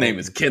 his name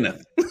is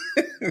Kenneth.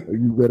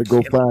 You better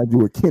go find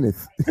you a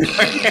Kenneth.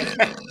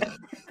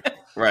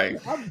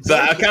 Right. So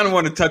I kind of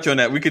want to touch on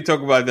that. We could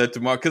talk about that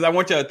tomorrow because I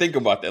want y'all to think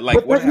about that.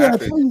 Like, what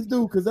happens? Please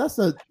do, because that's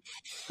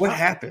what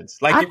happens.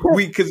 Like,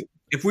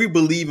 if we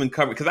believe in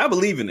cover, because I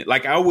believe in it.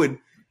 Like, I'm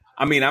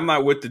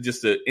not with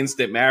just the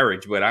instant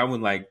marriage, but I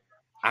would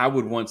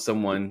want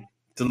someone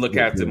to look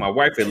after my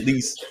wife, at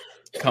least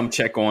come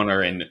check on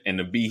her and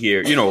to be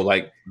here. Bro,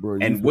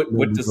 and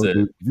what does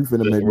the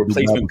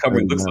replacement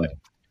covering looks like?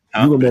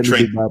 You're going to let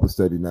me do Bible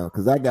study now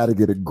because I got to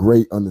get a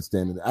great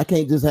understanding. I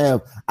can't just I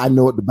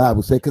know what the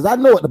Bible says because I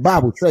know what the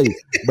Bible says,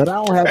 but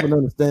I don't have an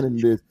understanding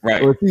of this.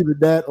 Right. Or it's either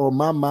that or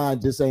my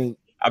mind just ain't.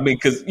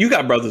 Because you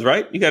got brothers,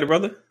 right? You got a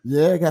brother?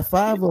 Yeah, I got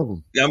 5 of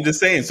them. I'm just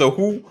saying. So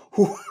who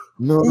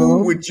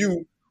would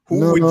you?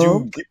 None of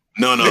them.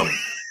 None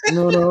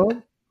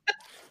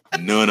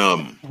of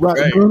them.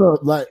 Right. None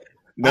of like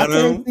none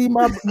of them. See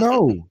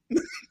no.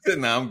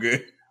 No, I'm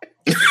good.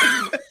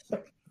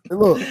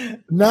 Look,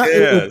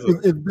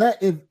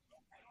 if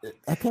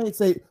I can't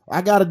say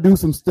I got to do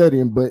some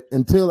studying, but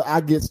until I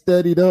get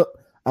studied up,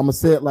 I'm gonna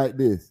say it like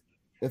this: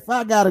 if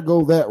I got to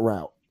go that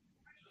route,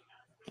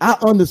 I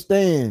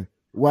understand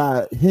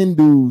why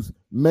Hindus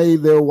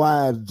made their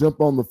wives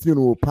jump on the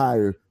funeral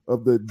pyre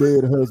of the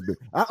dead husband.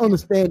 I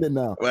understand it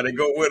now. Why they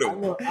go with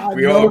him?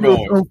 We all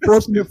going. It's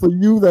unfortunate for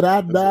you that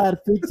I died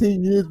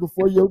 15 years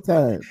before your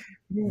time.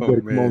 You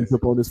better come on,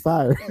 jump on this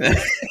fire.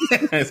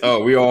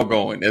 Oh, we all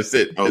going. That's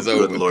it. Oh, it's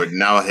good over. Lord.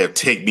 Now I have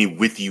take me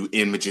with you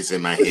images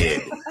in my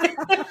head.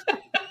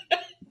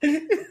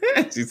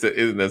 She said,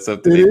 isn't that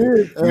something?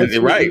 You're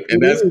right.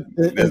 And that's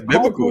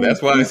biblical.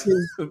 That's why it's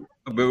a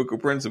biblical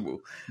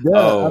principle.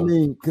 Yeah, I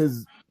mean,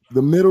 because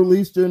the Middle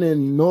Eastern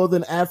and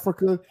Northern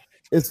Africa,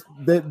 it's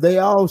they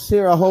all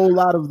share a whole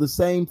lot of the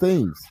same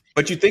things.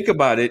 But you think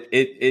about it,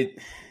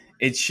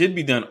 it should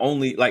be done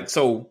only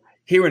so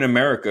here in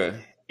America,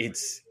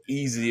 it's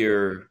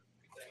easier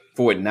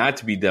for it not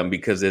to be done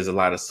because there's a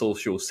lot of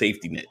social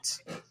safety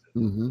nets.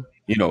 Mm-hmm.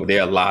 You know,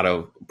 there are a lot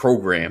of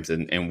programs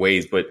and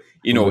ways, but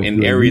you know,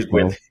 in areas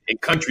where, in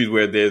countries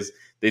where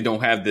they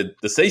don't have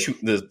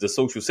the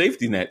social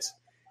safety nets,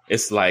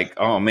 it's like,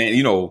 oh man,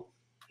 you know,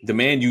 the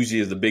man usually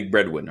is the big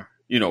breadwinner,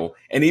 you know,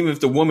 and even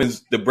if the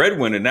woman's the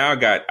breadwinner, now I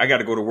got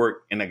to go to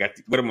work and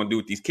what I'm gonna do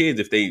with these kids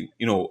if they,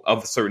 you know,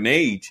 of a certain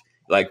age,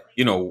 like,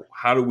 you know,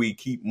 how do we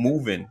keep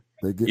moving,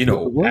 you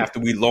know, after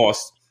you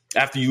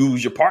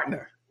lose your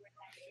partner,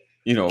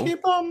 you know, keep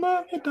on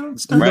moving, don't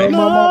stop. Right.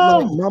 My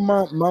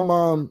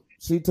mom,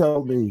 she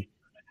told me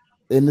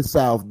in the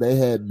South they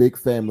had big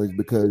families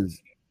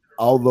because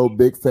although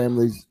big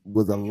families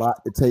was a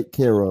lot to take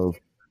care of,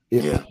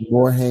 it was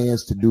more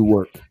hands to do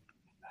work.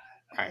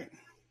 Right.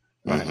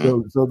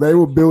 Mm-hmm. So they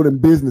were building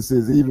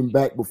businesses even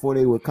back before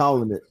they were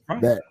calling it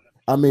that.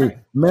 I mean,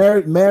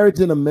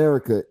 marriage in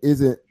America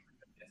isn't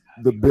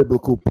the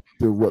biblical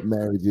picture of what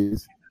marriage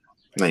is.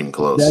 Not even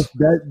close.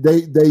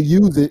 They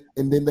use it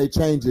and then they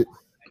change it.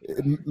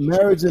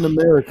 Marriage in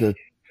America,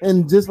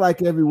 and just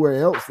like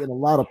everywhere else in a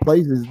lot of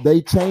places,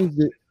 they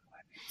changed it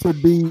to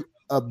be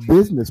a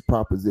business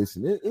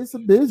proposition. It's a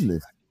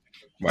business.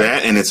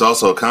 That, and it's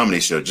also a comedy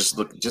show. Just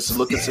look at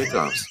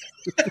sitcoms.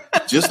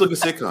 Just look at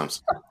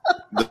sitcoms.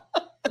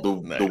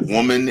 The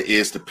woman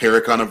is the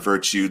paragon of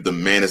virtue. The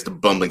man is the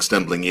bumbling,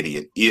 stumbling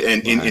idiot,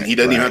 and he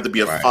doesn't even have to be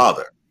a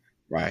father.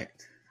 Right.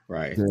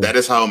 Right. That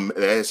is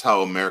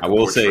how America. I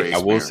will say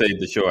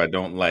the show I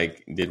don't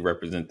like did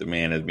represent the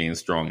man as being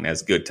strong.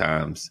 That's Good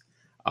Times.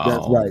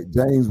 That's right.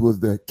 James was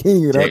the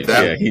king of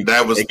that.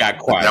 It got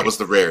quiet. That was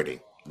the rarity.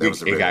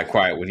 It got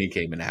quiet when he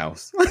came in the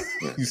house.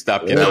 You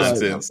stopped getting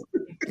nonsense.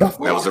 That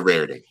was a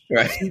rarity.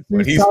 Right.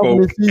 When he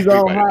spoke, she's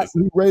all hot.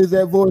 He raised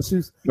that voice.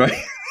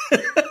 Right.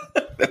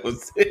 That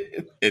was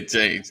it. It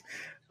changed.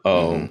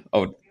 Oh,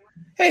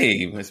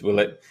 hey, Miss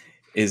Willette,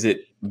 is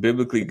it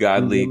biblically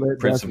godly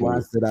principle? That's why I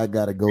said I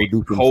gotta go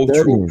do some cultural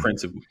studying.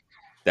 Principle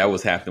that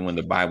was happening when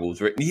the Bible was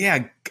written.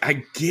 Yeah,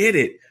 I get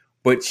it,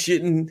 but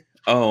shouldn't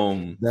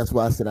that's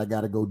why I said I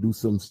gotta go do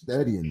some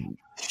studying.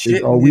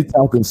 Are we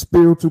talking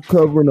spiritual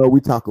covering? Or are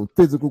we talking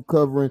physical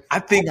covering? I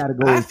think I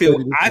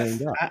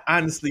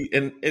honestly,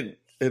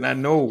 and I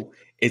know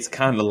it's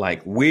kind of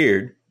like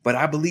weird, but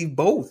I believe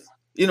both.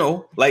 You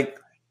know, like,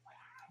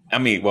 I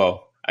mean,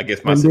 well, I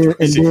guess my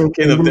situation,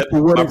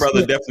 my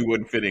brother definitely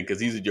wouldn't fit in because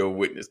he's a Jehovah's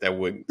Witness. That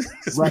wouldn't,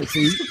 right?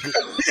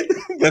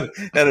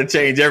 That'll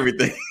change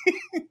everything.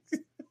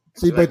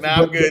 See, like,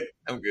 I'm good.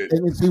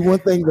 And see, one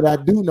thing that I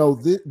do know,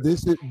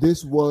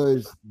 this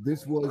was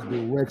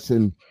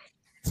direction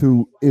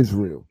to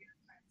Israel.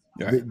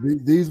 Right.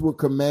 These were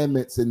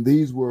commandments and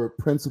these were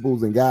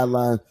principles and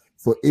guidelines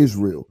for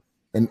Israel.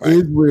 And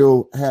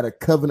Israel had a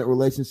covenant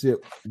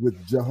relationship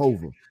with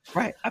Jehovah.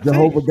 Right.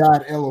 Jehovah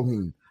God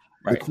Elohim,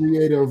 the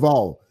creator of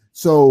all.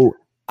 So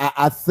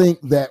I think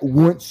that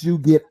once you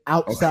get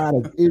outside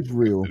of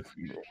Israel,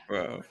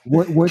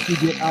 once you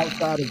get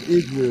outside of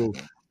Israel,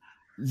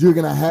 you're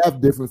gonna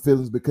have different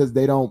feelings because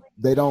they don't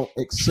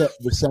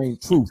accept the same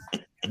truth.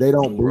 They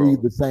don't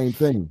believe the same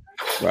thing.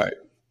 Right.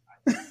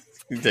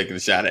 He's taking a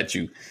shot at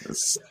you.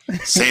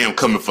 Sam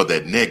coming for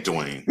that neck,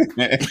 Dwayne.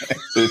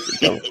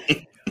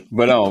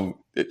 But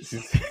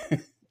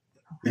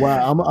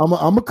wow, I'm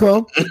gonna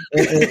come,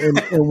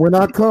 and when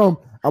I come,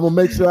 I'm gonna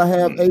make sure I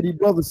have 80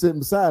 brothers sitting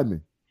beside me.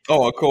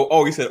 Oh, Cole.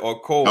 Oh, he said,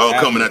 Cole. Oh,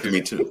 coming after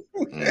me too.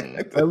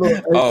 Hey,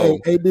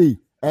 look, AD,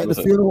 at the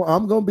funeral,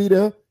 I'm gonna be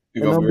there,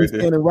 and I'm gonna be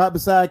standing right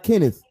beside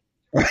Kenneth.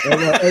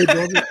 Hey,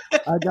 brother,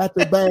 I got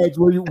the bags.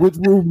 Which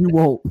room you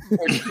want?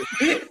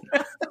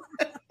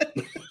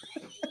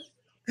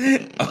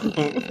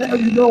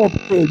 You know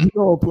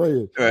I'm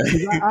playing. Right.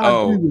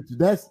 I agree with you.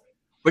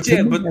 But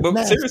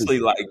seriously,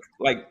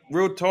 like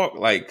real talk,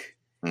 like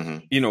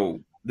you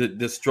know,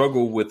 the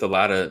struggle with a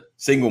lot of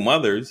single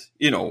mothers,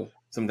 you know,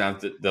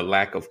 sometimes the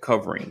lack of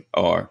covering,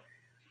 or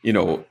you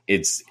know,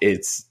 it's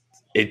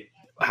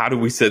how do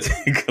we set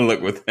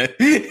look with that?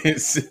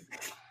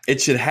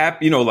 It should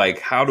happen, you know, like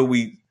how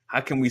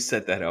can we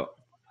set that up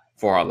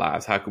for our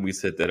lives? How can we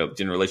set that up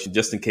generation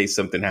just in case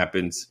something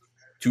happens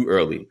too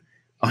early?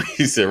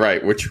 He said,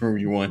 right, which room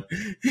you want?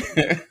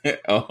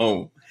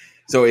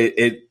 So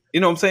it you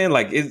know what I'm saying?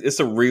 Like it's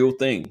a real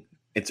thing.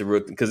 It's a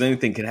real thing because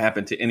anything can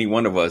happen to any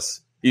one of us,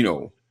 you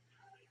know,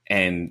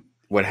 and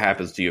what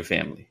happens to your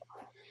family.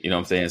 You know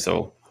what I'm saying?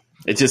 So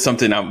it's just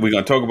something we're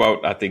going to talk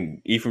about. I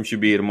think Ephraim should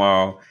be here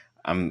tomorrow.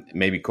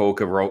 Maybe Cole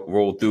could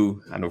roll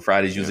through. I know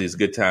Fridays usually is a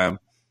good time,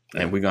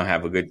 and we're going to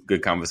have a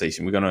good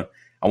conversation.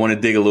 I want to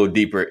dig a little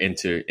deeper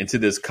into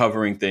this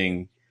covering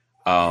thing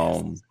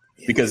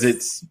because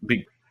it's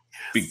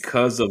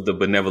because of the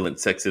benevolent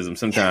sexism.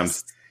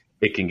 Sometimes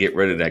it can get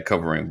rid of that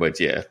covering, but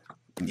we're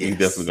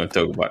definitely going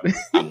to talk about it.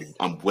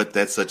 I'm with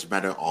that subject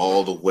matter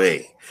all the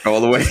way. All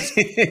the way?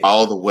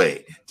 All the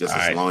way. Just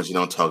all as long as you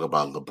don't talk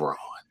about LeBron.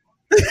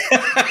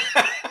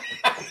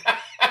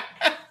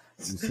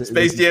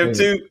 Space Jam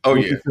 2? Oh,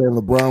 yeah.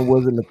 LeBron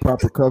wasn't the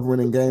proper covering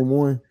in game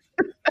one?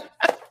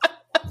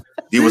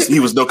 He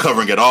was no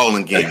covering at all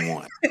in game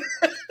one.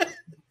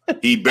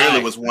 He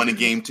barely was one in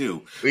game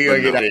 2. We're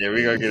going to get out of here.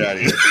 We're going to get out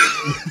of here.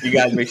 You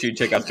guys make sure you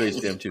check out Space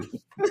Jam 2.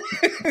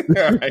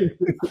 All right.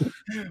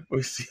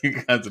 We'll see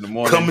you guys in the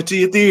morning. Coming to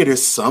your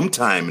theaters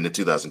sometime in the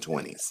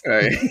 2020s. All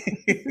right.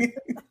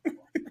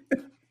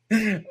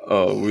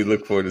 Oh, we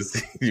look forward to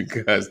seeing you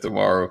guys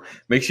tomorrow.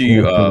 Make sure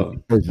you...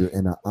 pleasure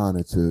and an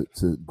honor to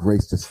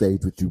grace the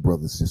stage with you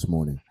brothers this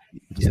morning. You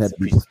just had to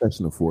be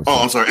professional for us.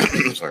 Oh, I'm sorry.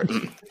 I'm sorry.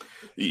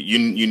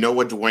 You know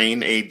what,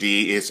 Dwayne AD,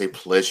 it's a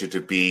pleasure to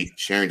be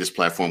sharing this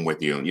platform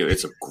with you.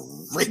 It's a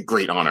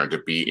great honor to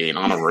be an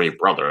honorary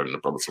brother in the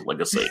Brothers of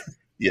Legacy.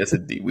 Yes,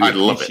 indeed. I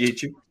love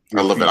it. You.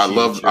 I love it.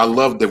 I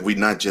love that we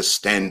not just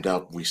stand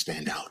up, we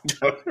stand out.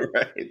 All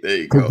right, there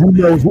you go. You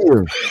know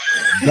here,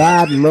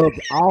 God loves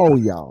all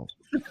y'all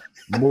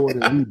more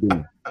than we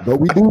do, but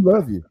we do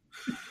love you.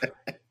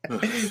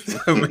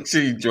 So make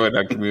sure you join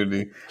our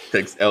community.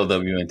 Text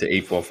LWN to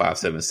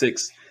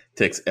 84576.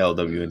 Text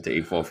LWN to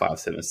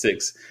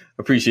 84576.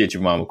 Appreciate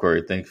you, Mama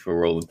Corey. Thanks for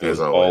rolling through as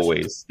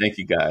always. Thank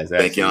you, guys.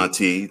 Thank you,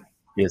 Auntie.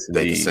 Yes, indeed.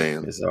 Thank you,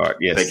 Sam. Yes, Art.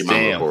 Yes, thank you,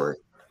 Mama Corey.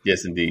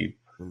 Yes, indeed.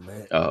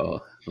 My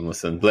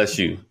son, bless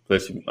you,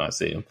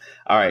 Sam.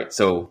 All right,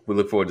 so we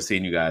look forward to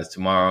seeing you guys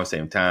tomorrow,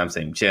 same time,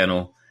 same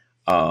channel.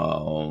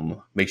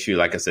 Make sure,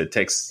 like I said,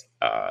 text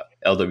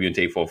LWN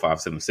to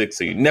 84576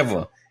 so you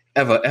never,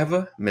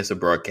 ever miss a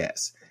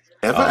broadcast.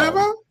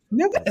 Ever?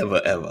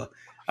 Never, ever.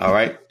 All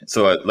right.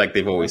 So, like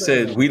they've always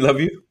said, we love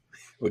you,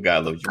 but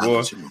God loves you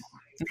more.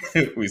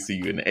 We see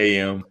you in the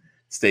AM.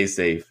 Stay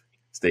safe.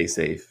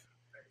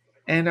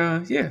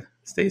 And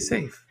stay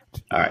safe.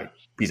 All right.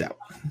 Peace out.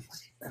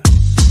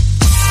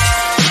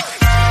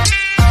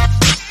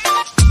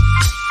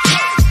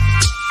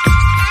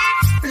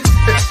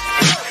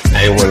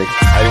 I didn't want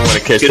to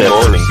catch that.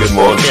 Good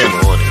morning.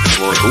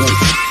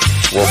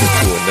 Welcome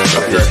to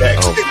another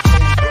episode.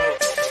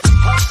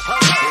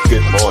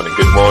 Good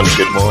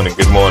morning.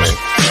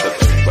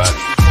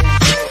 Everybody.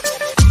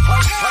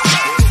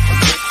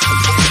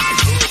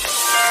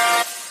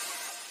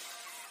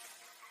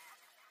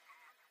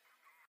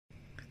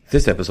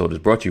 This episode is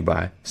brought to you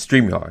by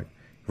StreamYard.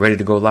 Ready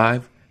to go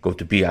live? Go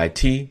to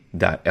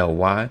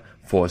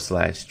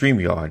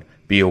bit.ly/StreamYard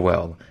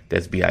BOL.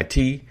 That's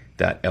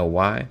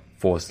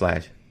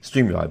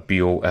bit.ly/StreamYard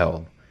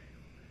BOL.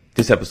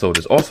 This episode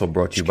is also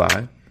brought to you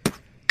by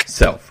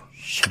Self.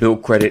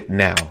 Build credit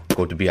now.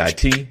 Go to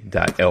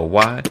bit.ly/now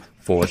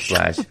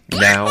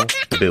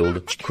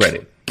build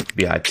credit.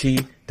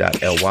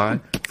 bit.ly/now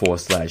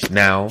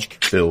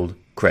build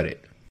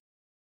credit.